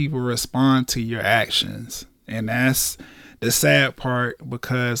how people respond to your actions. And that's the sad part,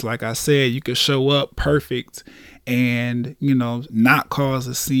 because like I said, you could show up perfect and, not cause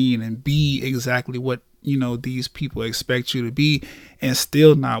a scene and be exactly what, these people expect you to be and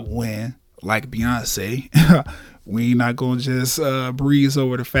still not win, like Beyonce. We not going to just breeze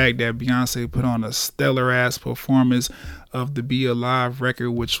over the fact that Beyonce put on a stellar ass performance of the Be Alive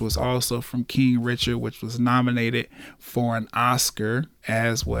record, which was also from King Richard, which was nominated for an Oscar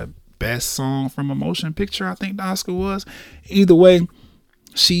as best song from a motion picture, I think the Oscar was. Either way,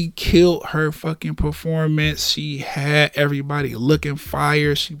 she killed her fucking performance. She had everybody looking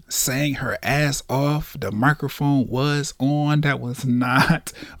fire. She sang her ass off. The microphone was on. That was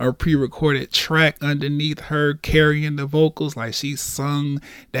not a pre-recorded track underneath her carrying the vocals. Like, she sung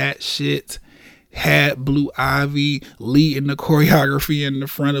that shit. Had Blue Ivy leading the choreography in the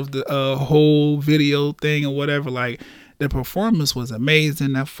front of the whole video thing or whatever. Like, the performance was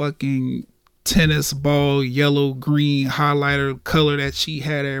amazing. That fucking tennis ball yellow green highlighter color that she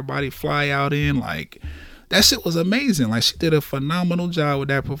had everybody fly out in, like, that shit was amazing. Like, she did a phenomenal job with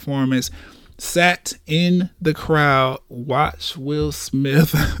that performance. Sat in the crowd, watched Will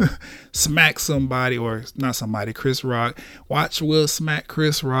Smith smack somebody, or not somebody, Chris Rock. Watch Will smack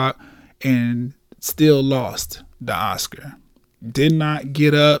Chris Rock and still lost the Oscar. Did not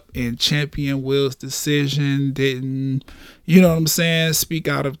get up and champion Will's decision. Didn't, speak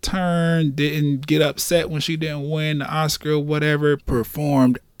out of turn. Didn't get upset when she didn't win the Oscar or whatever.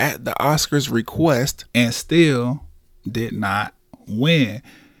 Performed at the Oscars' request and still did not win.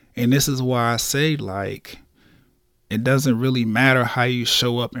 And this is why I say, like, it doesn't really matter how you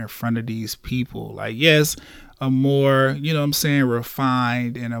show up in front of these people. Like, yes, a more,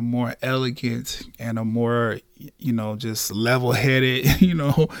 refined and a more elegant and a more, just level-headed,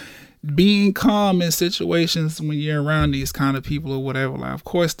 being calm in situations when you're around these kind of people or whatever, like, of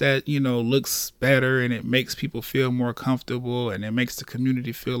course that, looks better and it makes people feel more comfortable and it makes the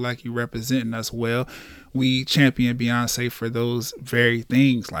community feel like you're representing us well. We champion Beyonce for those very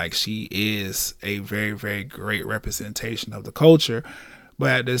things. Like, she is a very, very great representation of the culture.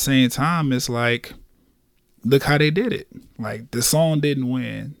 But at the same time, it's like, look how they did it. Like, the song didn't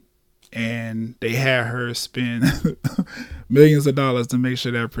win, and they had her spend millions of dollars to make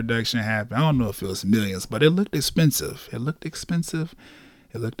sure that production happened. I don't know if it was millions, but it looked expensive.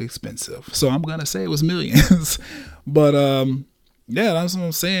 So I'm going to say it was millions. But yeah, that's what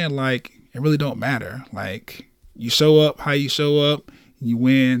I'm saying. Like, it really don't matter. Like, you show up how you show up, you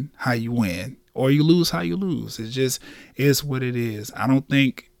win how you win, or you lose how you lose. It just is what it is. I don't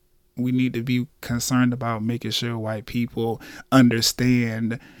think we need to be concerned about making sure white people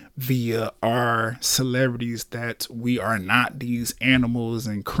understand via our celebrities that we are not these animals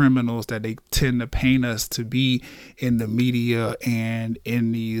and criminals that they tend to paint us to be in the media and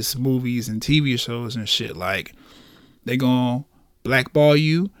in these movies and TV shows and shit. Like, they're going to blackball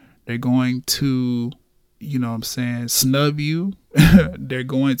you. They're going to, snub you. They're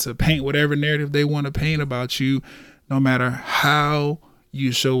going to paint whatever narrative they want to paint about you, no matter how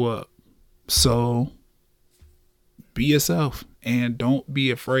you show up. So be yourself and don't be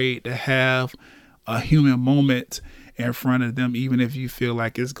afraid to have a human moment in front of them, even if you feel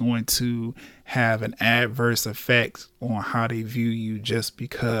like it's going to have an adverse effect on how they view you, just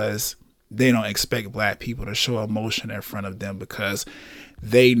because they don't expect black people to show emotion in front of them because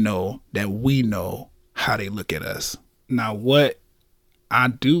they know that we know how they look at us. Now, what I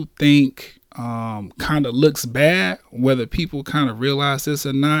do think kind of looks bad, whether people kind of realize this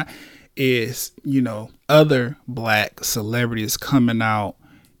or not, is, other black celebrities coming out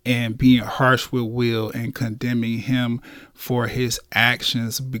and being harsh with Will and condemning him for his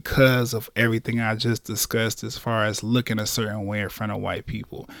actions because of everything I just discussed as far as looking a certain way in front of white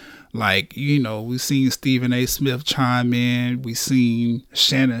people. Like, we've seen Stephen A. Smith chime in. We've seen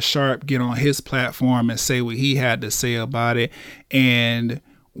Shannon Sharp get on his platform and say what he had to say about it. And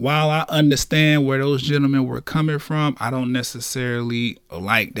while I understand where those gentlemen were coming from, I don't necessarily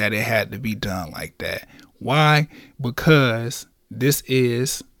like that it had to be done like that. Why? Because this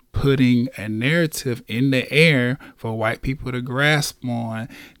is putting a narrative in the air for white people to grasp on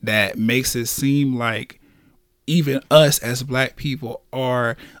that makes it seem like even us as black people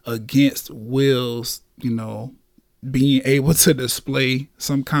are against Will's, being able to display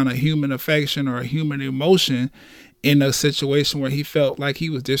some kind of human affection or human emotion in a situation where he felt like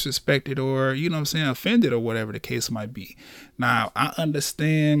he was disrespected or, offended or whatever the case might be. Now, I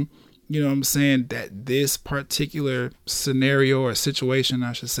understand, that this particular scenario or situation,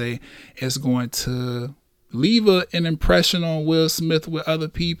 I should say, is going to leave an impression on Will Smith with other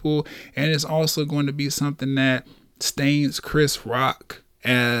people. And it's also going to be something that stains Chris Rock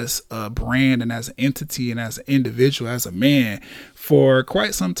as a brand and as an entity and as an individual, as a man, for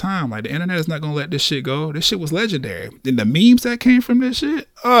quite some time. Like, the internet is not going to let this shit go. This shit was legendary. And the memes that came from this shit,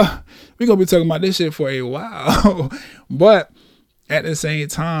 we're going to be talking about this shit for a while. But at the same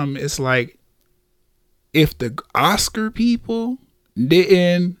time, it's like, if the Oscar people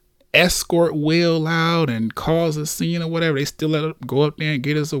didn't escort Will out and cause a scene or whatever, they still let him go up there and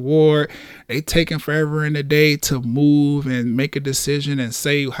get his award. They taking forever in the day to move and make a decision and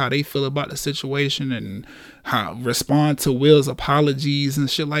say how they feel about the situation and how respond to Will's apologies and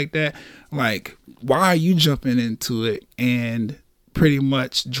shit like that. Like, why are you jumping into it and pretty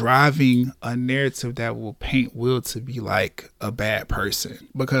much driving a narrative that will paint Will to be like a bad person?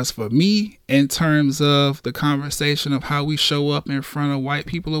 Because for me, in terms of the conversation of how we show up in front of white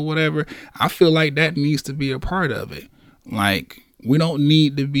people or whatever, I feel like that needs to be a part of it. Like, we don't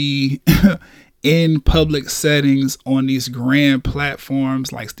need to be in public settings on these grand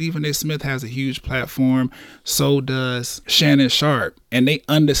platforms. Like, Stephen A. Smith has a huge platform, so does Shannon Sharp, and they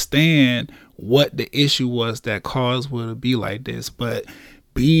understand what the issue was that caused Will to be like this. But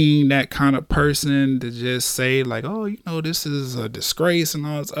being that kind of person to just say like, oh, this is a disgrace and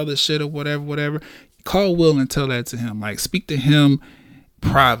all this other shit or whatever, call Will and tell that to him. Like, speak to him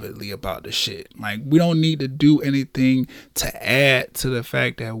privately about the shit. Like, we don't need to do anything to add to the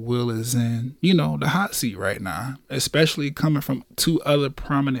fact that Will is in, the hot seat right now, especially coming from two other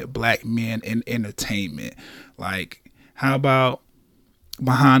prominent black men in entertainment. Like, how about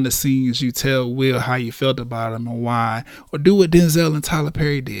behind the scenes you tell Will how you felt about him and why, or do what Denzel and Tyler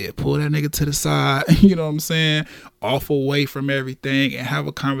Perry did, pull that nigga to the side, off away from everything, and have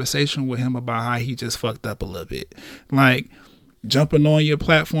a conversation with him about how he just fucked up a little bit. Like, jumping on your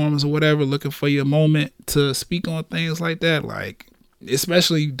platforms or whatever, looking for your moment to speak on things like that. Like,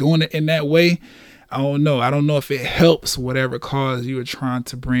 especially doing it in that way. I don't know. I don't know if it helps whatever cause you were trying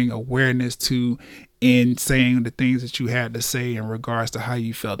to bring awareness to in saying the things that you had to say in regards to how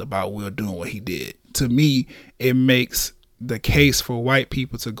you felt about Will doing what he did. To me, it makes the case for white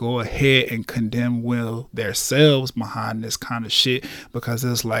people to go ahead and condemn Will themselves behind this kind of shit, because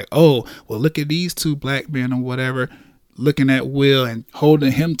it's like, oh, well, look at these two black men or whatever looking at Will and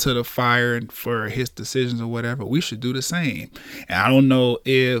holding him to the fire and for his decisions or whatever. We should do the same. And I don't know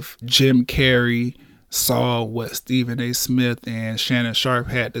if Jim Carrey saw what Stephen A. Smith and Shannon Sharpe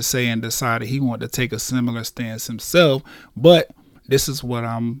had to say and decided he wanted to take a similar stance himself. But this is what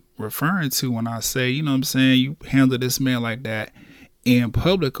I'm referring to when I say, you know what I'm saying, you handle this man like that in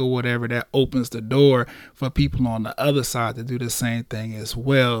public or whatever, that opens the door for people on the other side to do the same thing as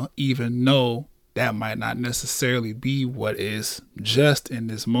well, even though that might not necessarily be what is just in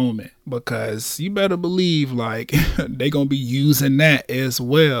this moment, because you better believe like they gonna be using that as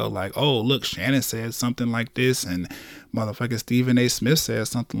well. Like, oh, look, Shannon said something like this and motherfucker Stephen A. Smith said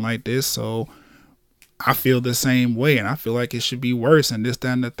something like this, so I feel the same way and I feel like it should be worse and this,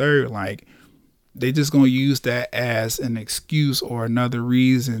 that, and the third. Like, they just gonna use that as an excuse or another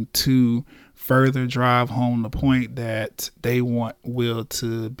reason to further drive home the point that they want Will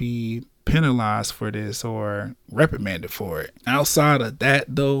to be penalized for this or reprimanded for it. Outside of that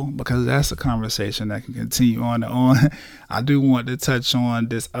though, because that's a conversation that can continue on and on, I do want to touch on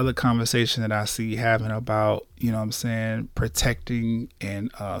this other conversation that I see having about, you know what I'm saying, protecting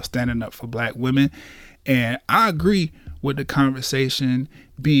and standing up for black women. And I agree with the conversation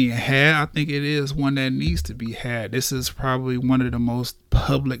being had. I think it is one that needs to be had. This is probably one of the most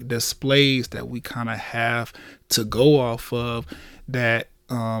public displays that we kind of have to go off of that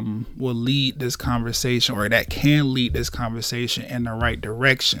will lead this conversation, or that can lead this conversation in the right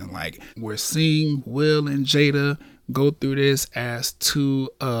direction. Like, we're seeing Will and Jada go through this as two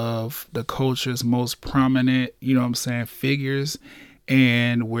of the culture's most prominent, you know what I'm saying, figures.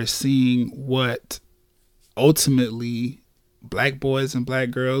 And we're seeing what ultimately black boys and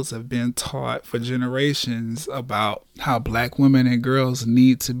black girls have been taught for generations about how black women and girls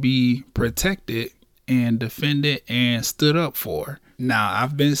need to be protected and defended and stood up for. Now,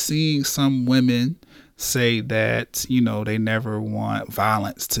 I've been seeing some women say that, you know, they never want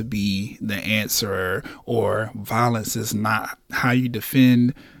violence to be the answer, or violence is not how you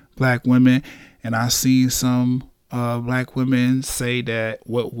defend black women. And I've seen some black women say that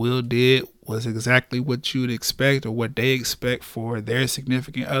what Will did was exactly what you'd expect, or what they expect for their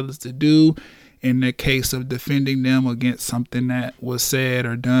significant others to do in the case of defending them against something that was said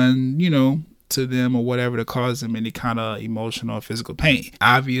or done, you know, to them or whatever, to cause them any kind of emotional or physical pain.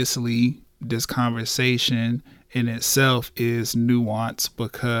 Obviously, this conversation in itself is nuanced,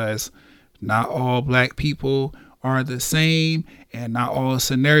 because not all black people are the same and not all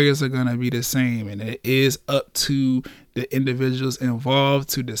scenarios are going to be the same. And it is up to the individuals involved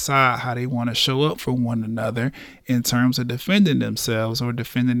to decide how they want to show up for one another in terms of defending themselves or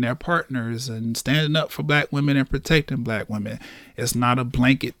defending their partners and standing up for black women and protecting black women. It's not a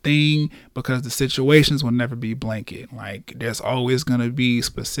blanket thing, because the situations will never be blanket. Like, there's always going to be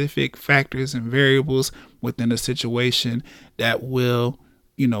specific factors and variables within a situation that will,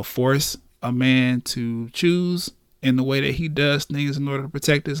 you know, force a man to choose in the way that he does things in order to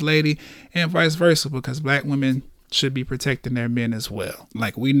protect his lady, and vice versa, because black women should be protecting their men as well.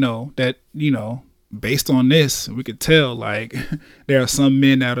 Like, we know that, you know, based on this, we could tell, like, there are some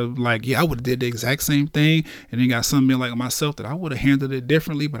men that are like, yeah, I would have did the exact same thing. And then you got some men like myself that I would have handled it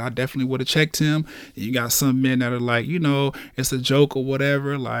differently, but I definitely would have checked him. And you got some men that are like, you know, it's a joke or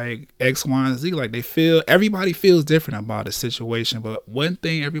whatever, like X, Y, and Z. Like, everybody feels different about a situation. But one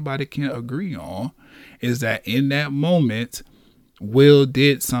thing everybody can agree on is that in that moment, Will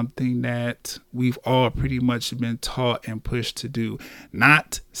did something that we've all pretty much been taught and pushed to do.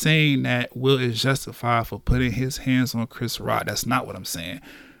 Not saying that Will is justified for putting his hands on Chris Rock. That's not what I'm saying.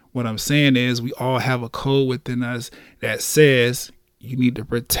 What I'm saying is we all have a code within us that says you need to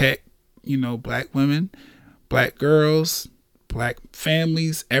protect, you know, black women, black girls, black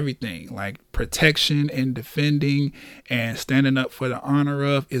families, everything. Like, protection and defending and standing up for the honor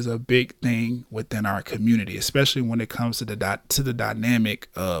of is a big thing within our community, especially when it comes to the dynamic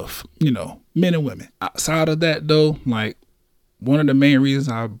of, you know, men and women. Outside of that though, like, one of the main reasons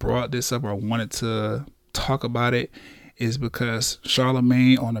I brought this up or wanted to talk about it is because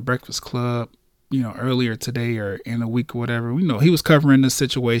Charlamagne on The Breakfast Club earlier today or in a week or whatever. He was covering the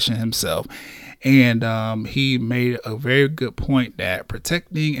situation himself. And he made a very good point that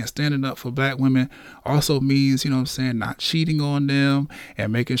protecting and standing up for Black women also means, not cheating on them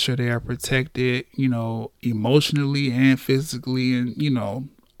and making sure they are protected, emotionally and physically and,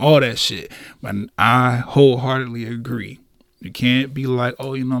 all that shit. But I wholeheartedly agree. You can't be like,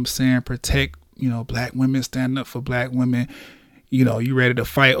 protect, Black women, stand up for Black women. You ready to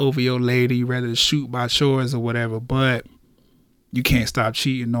fight over your lady, you ready to shoot by chores or whatever, but you can't stop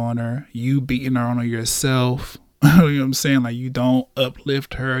cheating on her. You beating her on her yourself. Like, you don't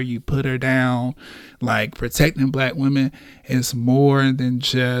uplift her. You put her down. Like, protecting Black women is more than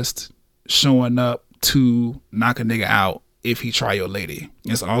just showing up to knock a nigga out if he try your lady.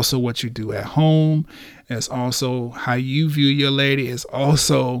 It's also what you do at home. It's also how you view your lady. It's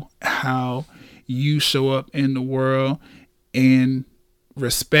also how you show up in the world in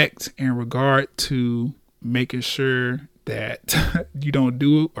respect and regard to making sure that you don't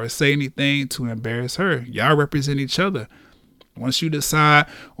do or say anything to embarrass her. Y'all represent each other. Once you decide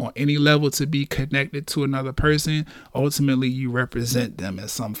on any level to be connected to another person, ultimately you represent them in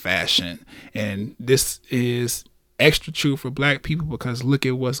some fashion. And this is extra true for Black people because look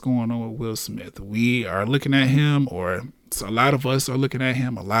at what's going on with Will Smith. We are looking at him, or a lot of us are looking at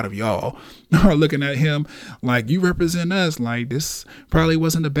him, a lot of y'all are looking at him like, you represent us. Like, this probably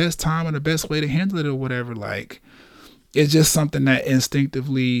wasn't the best time or the best way to handle it or whatever. Like, it's just something that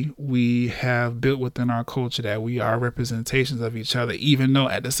instinctively we have built within our culture, that we are representations of each other, even though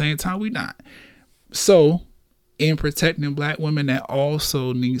at the same time we not. So in protecting Black women, that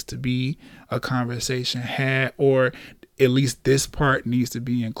also needs to be a conversation had, or at least this part needs to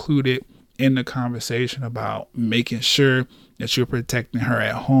be included in the conversation about making sure that you're protecting her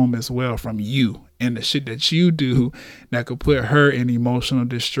at home as well from you and the shit that you do that could put her in emotional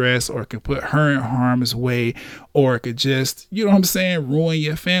distress, or could put her in harm's way, or it could just, ruin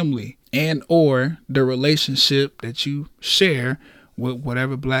your family and or the relationship that you share with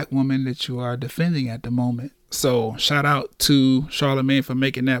whatever Black woman that you are defending at the moment. So shout out to Charlamagne for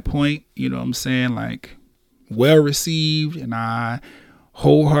making that point. Like, well received, and I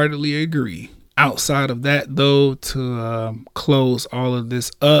wholeheartedly agree. Outside of that, though, to close all of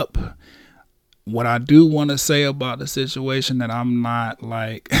this up, what I do want to say about the situation that I'm not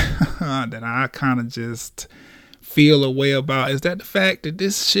like, that I kind of just feel a way about, is that the fact that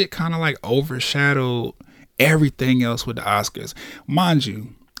this shit kind of like overshadowed everything else with the Oscars. Mind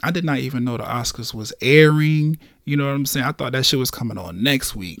you, I did not even know the Oscars was airing. You know what I'm saying? I thought that shit was coming on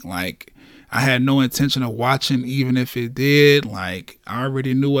next week. Like, I had no intention of watching, even if it did. Like, I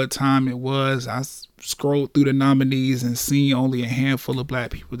already knew what time it was. I scrolled through the nominees and seen only a handful of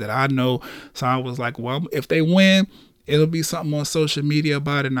Black people that I know. So I was like, well, if they win, it'll be something on social media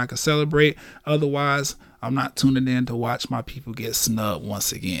about it and I can celebrate. Otherwise, I'm not tuning in to watch my people get snubbed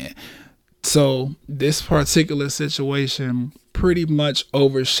once again. So this particular situation pretty much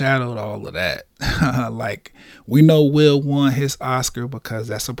overshadowed all of that. Like, we know Will won his Oscar because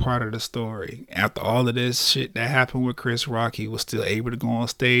that's a part of the story. After all of this shit that happened with Chris Rock, he was still able to go on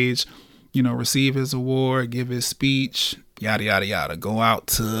stage, receive his award, give his speech, yada, yada, yada, go out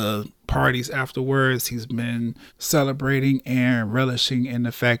to parties afterwards. He's been celebrating and relishing in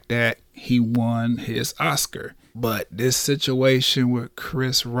the fact that he won his Oscar. But this situation with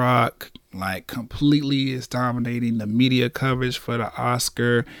Chris Rock, like, completely is dominating the media coverage for the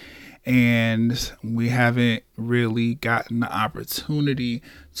Oscar. And we haven't really gotten the opportunity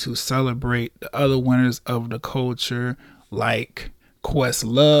to celebrate the other winners of the culture, like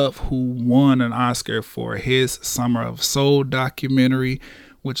Questlove, who won an Oscar for his Summer of Soul documentary,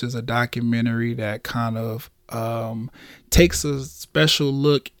 which is a documentary that kind of takes a special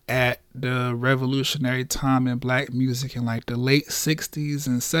look at the revolutionary time in Black music in like the late 60s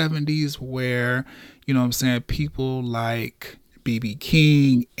and 70s, where, people like B.B.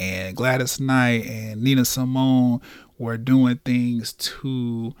 King and Gladys Knight and Nina Simone were doing things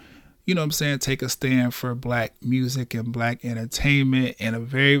to, take a stand for Black music and Black entertainment in a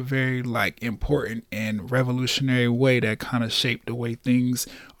very, very like important and revolutionary way that kind of shaped the way things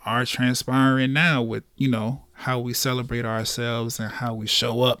are transpiring now with, how we celebrate ourselves and how we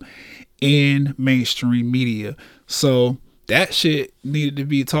show up in mainstream media. So that shit needed to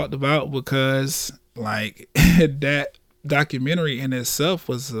be talked about because like that documentary in itself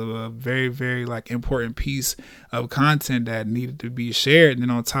was a very, very like important piece of content that needed to be shared. And then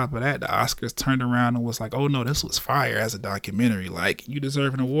on top of that, the Oscars turned around and was like, oh no, this was fire as a documentary. Like, you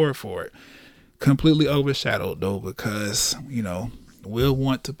deserve an award for it. Completely overshadowed though, because, we'll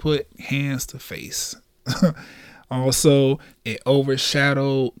want to put hands to face. Also, it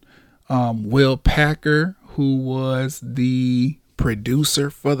overshadowed Will Packer, who was the producer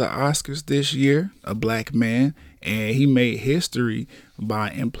for the Oscars this year, a black man, and he made history by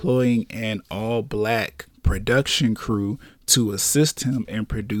employing an all-black production crew to assist him in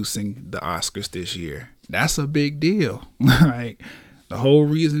producing the Oscars this year. That's a big deal. Like, the whole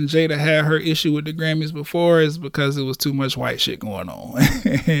reason Jada had her issue with the Grammys before is because it was too much white shit going on.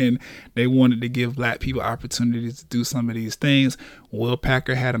 And they wanted to give black people opportunities to do some of these things. Will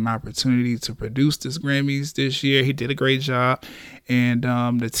Packer had an opportunity to produce this Grammys this year. He did a great job. And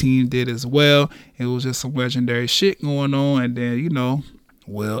the team did as well. It was just some legendary shit going on. And then,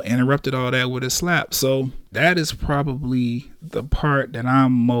 Will interrupted all that with a slap. So that is probably the part that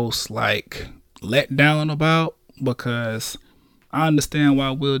I'm most let down about, because I understand why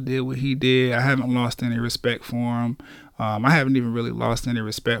Will did what he did. I haven't lost any respect for him. I haven't even really lost any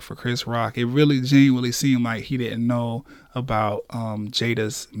respect for Chris Rock. It really genuinely seemed like he didn't know about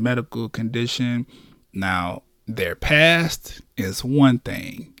Jada's medical condition. Now, their past is one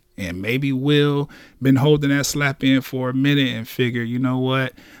thing. And maybe Will been holding that slap in for a minute and figured, you know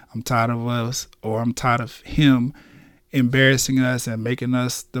what? I'm tired of us, or I'm tired of him embarrassing us and making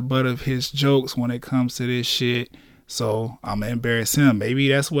us the butt of his jokes when it comes to this shit. So I'm going to embarrass him. Maybe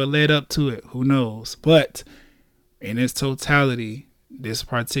that's what led up to it. Who knows? But in its totality, this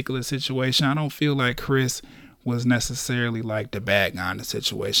particular situation, I don't feel like Chris was necessarily the bad guy in the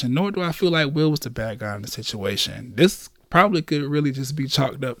situation, nor do I feel like Will was the bad guy in the situation. This probably could really just be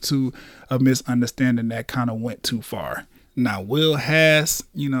chalked up to a misunderstanding that kind of went too far. Now, Will has,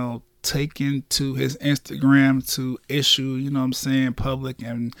 taken to his Instagram to issue, public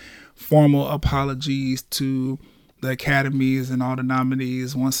and formal apologies to the academies and all the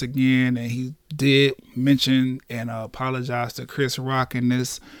nominees once again. And he did mention and apologize to Chris Rock in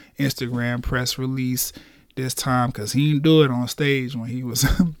this Instagram press release this time, because he didn't do it on stage when he was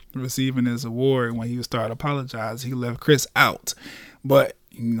receiving his award. When he started apologizing, he left Chris out. But,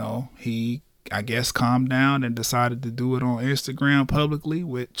 he, I guess, calmed down and decided to do it on Instagram publicly,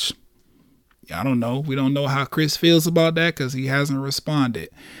 which I don't know. We don't know how Chris feels about that because he hasn't responded.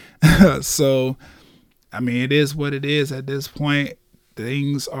 So, it is what it is at this point.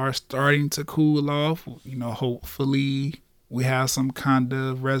 Things are starting to cool off. Hopefully we have some kind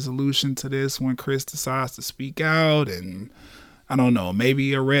of resolution to this when Chris decides to speak out, and I don't know,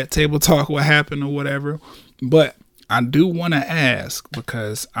 maybe a red table talk will happen or whatever. But I do want to ask,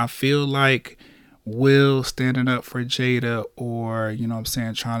 because I feel like Will standing up for Jada, or,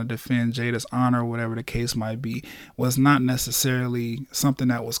 trying to defend Jada's honor, or whatever the case might be, was not necessarily something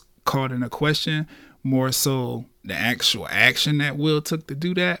that was called into question, more so the actual action that Will took to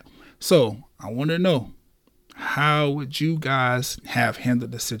do that. So I want to know, how would you guys have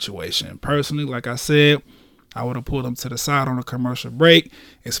handled the situation? Personally, like I said, I would have pulled him to the side on a commercial break,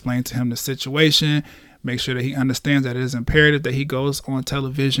 explained to him the situation, make sure that he understands that it is imperative that he goes on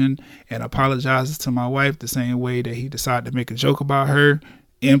television and apologizes to my wife the same way that he decided to make a joke about her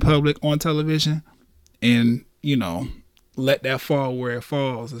in public on television, and, let that fall where it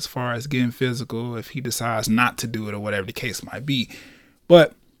falls as far as getting physical if he decides not to do it or whatever the case might be.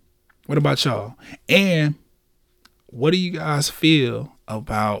 But what about y'all? And what do you guys feel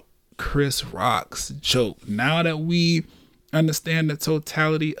about Chris Rock's joke? Now that we understand the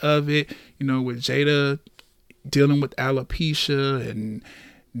totality of it, with Jada dealing with alopecia, and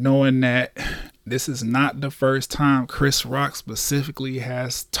knowing that this is not the first time Chris Rock specifically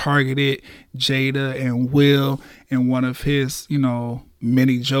has targeted Jada and Will in one of his,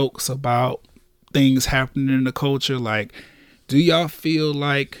 many jokes about things happening in the culture. Do y'all feel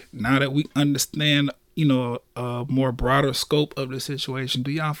like, now that we understand, a more broader scope of the situation,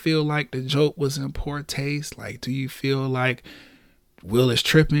 do y'all feel like the joke was in poor taste? Do you feel like Will is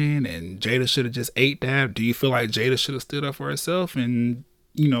tripping and Jada should have just ate that? Do you feel like Jada should have stood up for herself and,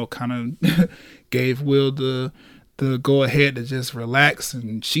 kind of gave Will the go ahead to just relax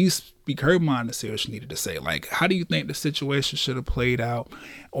and she speak her mind to say what she needed to say? How do you think the situation should have played out,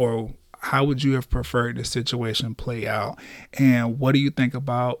 or how would you have preferred the situation play out? And what do you think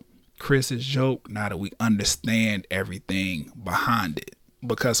about Chris's joke now that we understand everything behind it?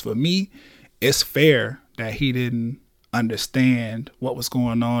 Because for me, it's fair that he didn't understand what was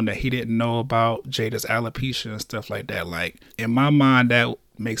going on, that he didn't know about Jada's alopecia and stuff like that. In my mind, that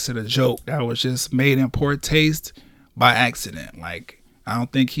makes it a joke that was just made in poor taste by accident. I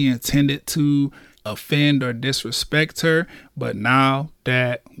don't think he intended to offend or disrespect her. But now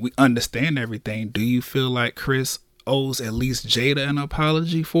that we understand everything, do you feel like Chris owes at least Jada an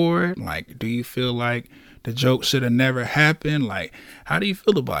apology for it? Do you feel like the joke should have never happened? How do you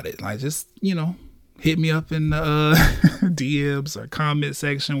feel about it? Just, hit me up in the DMs or comment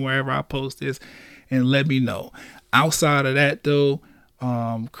section wherever I post this and let me know. Outside of that though,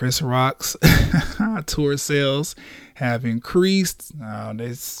 Chris Rock's tour sales have increased.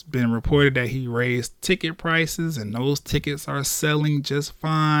 It's been reported that he raised ticket prices and those tickets are selling just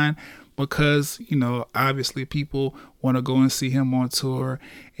fine because, obviously people want to go and see him on tour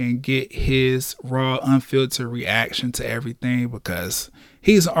and get his raw, unfiltered reaction to everything because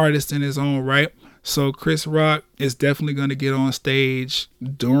he's an artist in his own right. So Chris Rock is definitely going to get on stage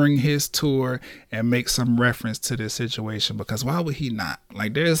during his tour and make some reference to this situation because why would he not?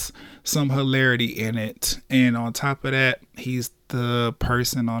 Like, there's some hilarity in it. And on top of that, he's the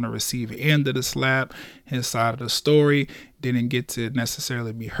person on the receiving end of the slap. His side of the story didn't get to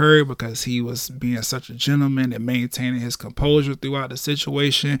necessarily be heard because he was being such a gentleman and maintaining his composure throughout the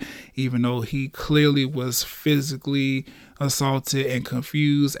situation, even though he clearly was physically assaulted and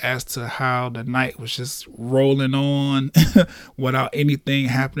confused as to how the night was just rolling on without anything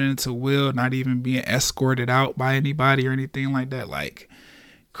happening to Will, not even being escorted out by anybody or anything like that. Like,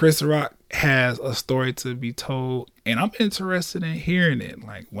 Chris Rock has a story to be told and I'm interested in hearing it.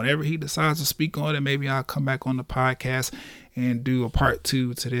 Like, whenever he decides to speak on it, maybe I'll come back on the podcast and do a part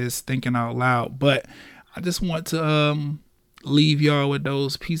 2 to this thinking out loud. But I just want to leave y'all with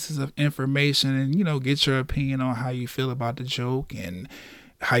those pieces of information and, get your opinion on how you feel about the joke and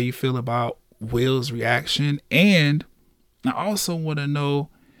how you feel about Will's reaction. And I also want to know,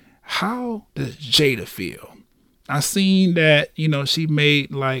 how does Jada feel? I seen that, she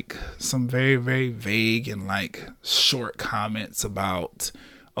made like some very, very vague and like short comments about,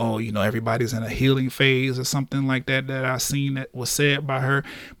 everybody's in a healing phase or something like that I seen that was said by her.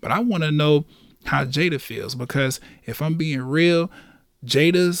 But I want to know how Jada feels, because if I'm being real,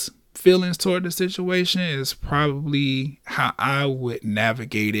 Jada's feelings toward the situation is probably how I would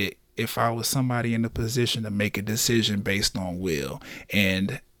navigate it if I was somebody in the position to make a decision based on Will,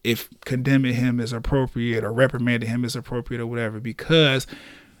 and if condemning him is appropriate or reprimanding him is appropriate or whatever, because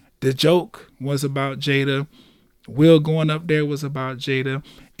the joke was about Jada. Will going up there was about Jada.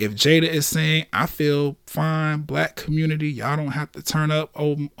 If Jada is saying, I feel fine, black community, y'all don't have to turn up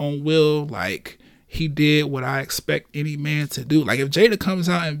on Will, like he did what I expect any man to do. Like, if Jada comes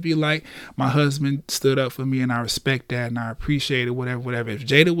out and be like, my husband stood up for me and I respect that and I appreciate it, whatever. If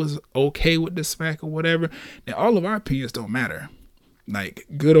Jada was okay with the smack or whatever, then all of our opinions don't matter, like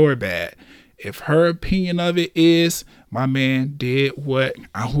good or bad. If her opinion of it is, my man did what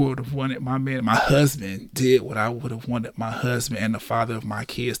I would have wanted my husband did what I would have wanted my husband and the father of my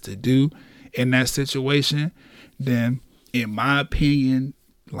kids to do in that situation, then in my opinion,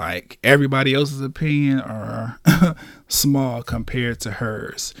 like everybody else's opinion are small compared to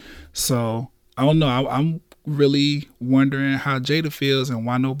hers. So I don't know. I'm really wondering how Jada feels and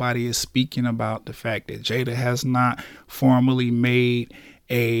why nobody is speaking about the fact that Jada has not formally made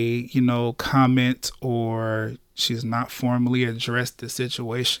a comment, or she's not formally addressed the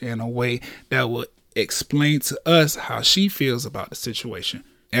situation in a way that would explain to us how she feels about the situation.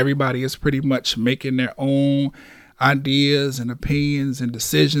 Everybody is pretty much making their own ideas and opinions and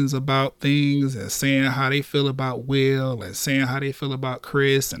decisions about things and saying how they feel about Will and saying how they feel about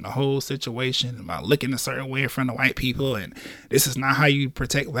Chris and the whole situation, about looking a certain way in front of white people, and this is not how you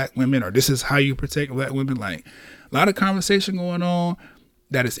protect black women, or this is how you protect black women. Like, a lot of conversation going on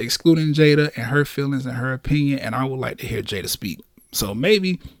that is excluding Jada and her feelings and her opinion, and I would like to hear Jada speak. So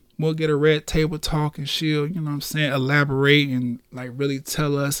maybe we'll get a red table talk and she'll, elaborate and like really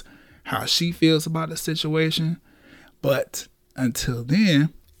tell us how she feels about the situation. But until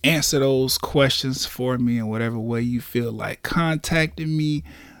then, answer those questions for me in whatever way you feel like contacting me.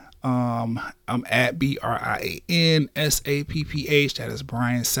 I'm at BrianSapph. That is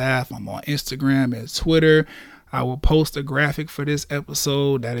Brian Saff. I'm on Instagram and Twitter. I will post a graphic for this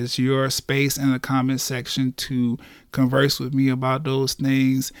episode. That is your space in the comment section to converse with me about those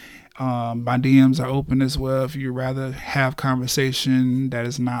things. My DMs are open as well. If you'd rather have conversation that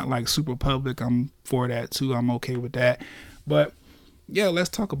is not like super public, I'm for that too. I'm okay with that. But yeah, let's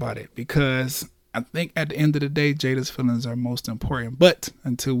talk about it, because I think at the end of the day, Jada's feelings are most important. But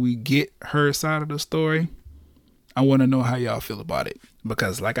until we get her side of the story, I want to know how y'all feel about it,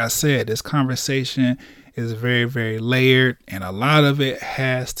 because like I said, this conversation is very, very layered, and a lot of it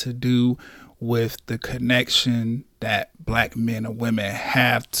has to do with the connection that black men and women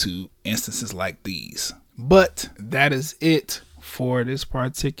have to instances like these. But that is it for this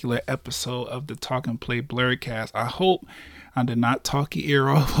particular episode of the Talk and Play Blurredcast. I hope I did not talk your ear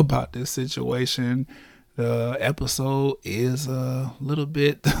off about this situation. The episode is a little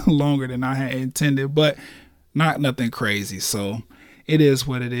bit longer than I had intended, but not nothing crazy. So it is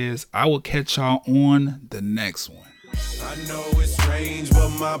what it is. I will catch y'all on the next one. I know it's strange, but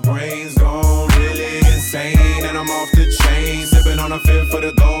my brain's gone really insane, and I'm off the chain, sipping on a fifth for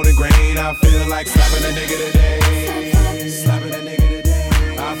the golden grain. I feel like slapping a nigga today. Slapping a nigga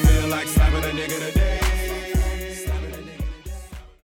today. I feel like slapping a nigga today.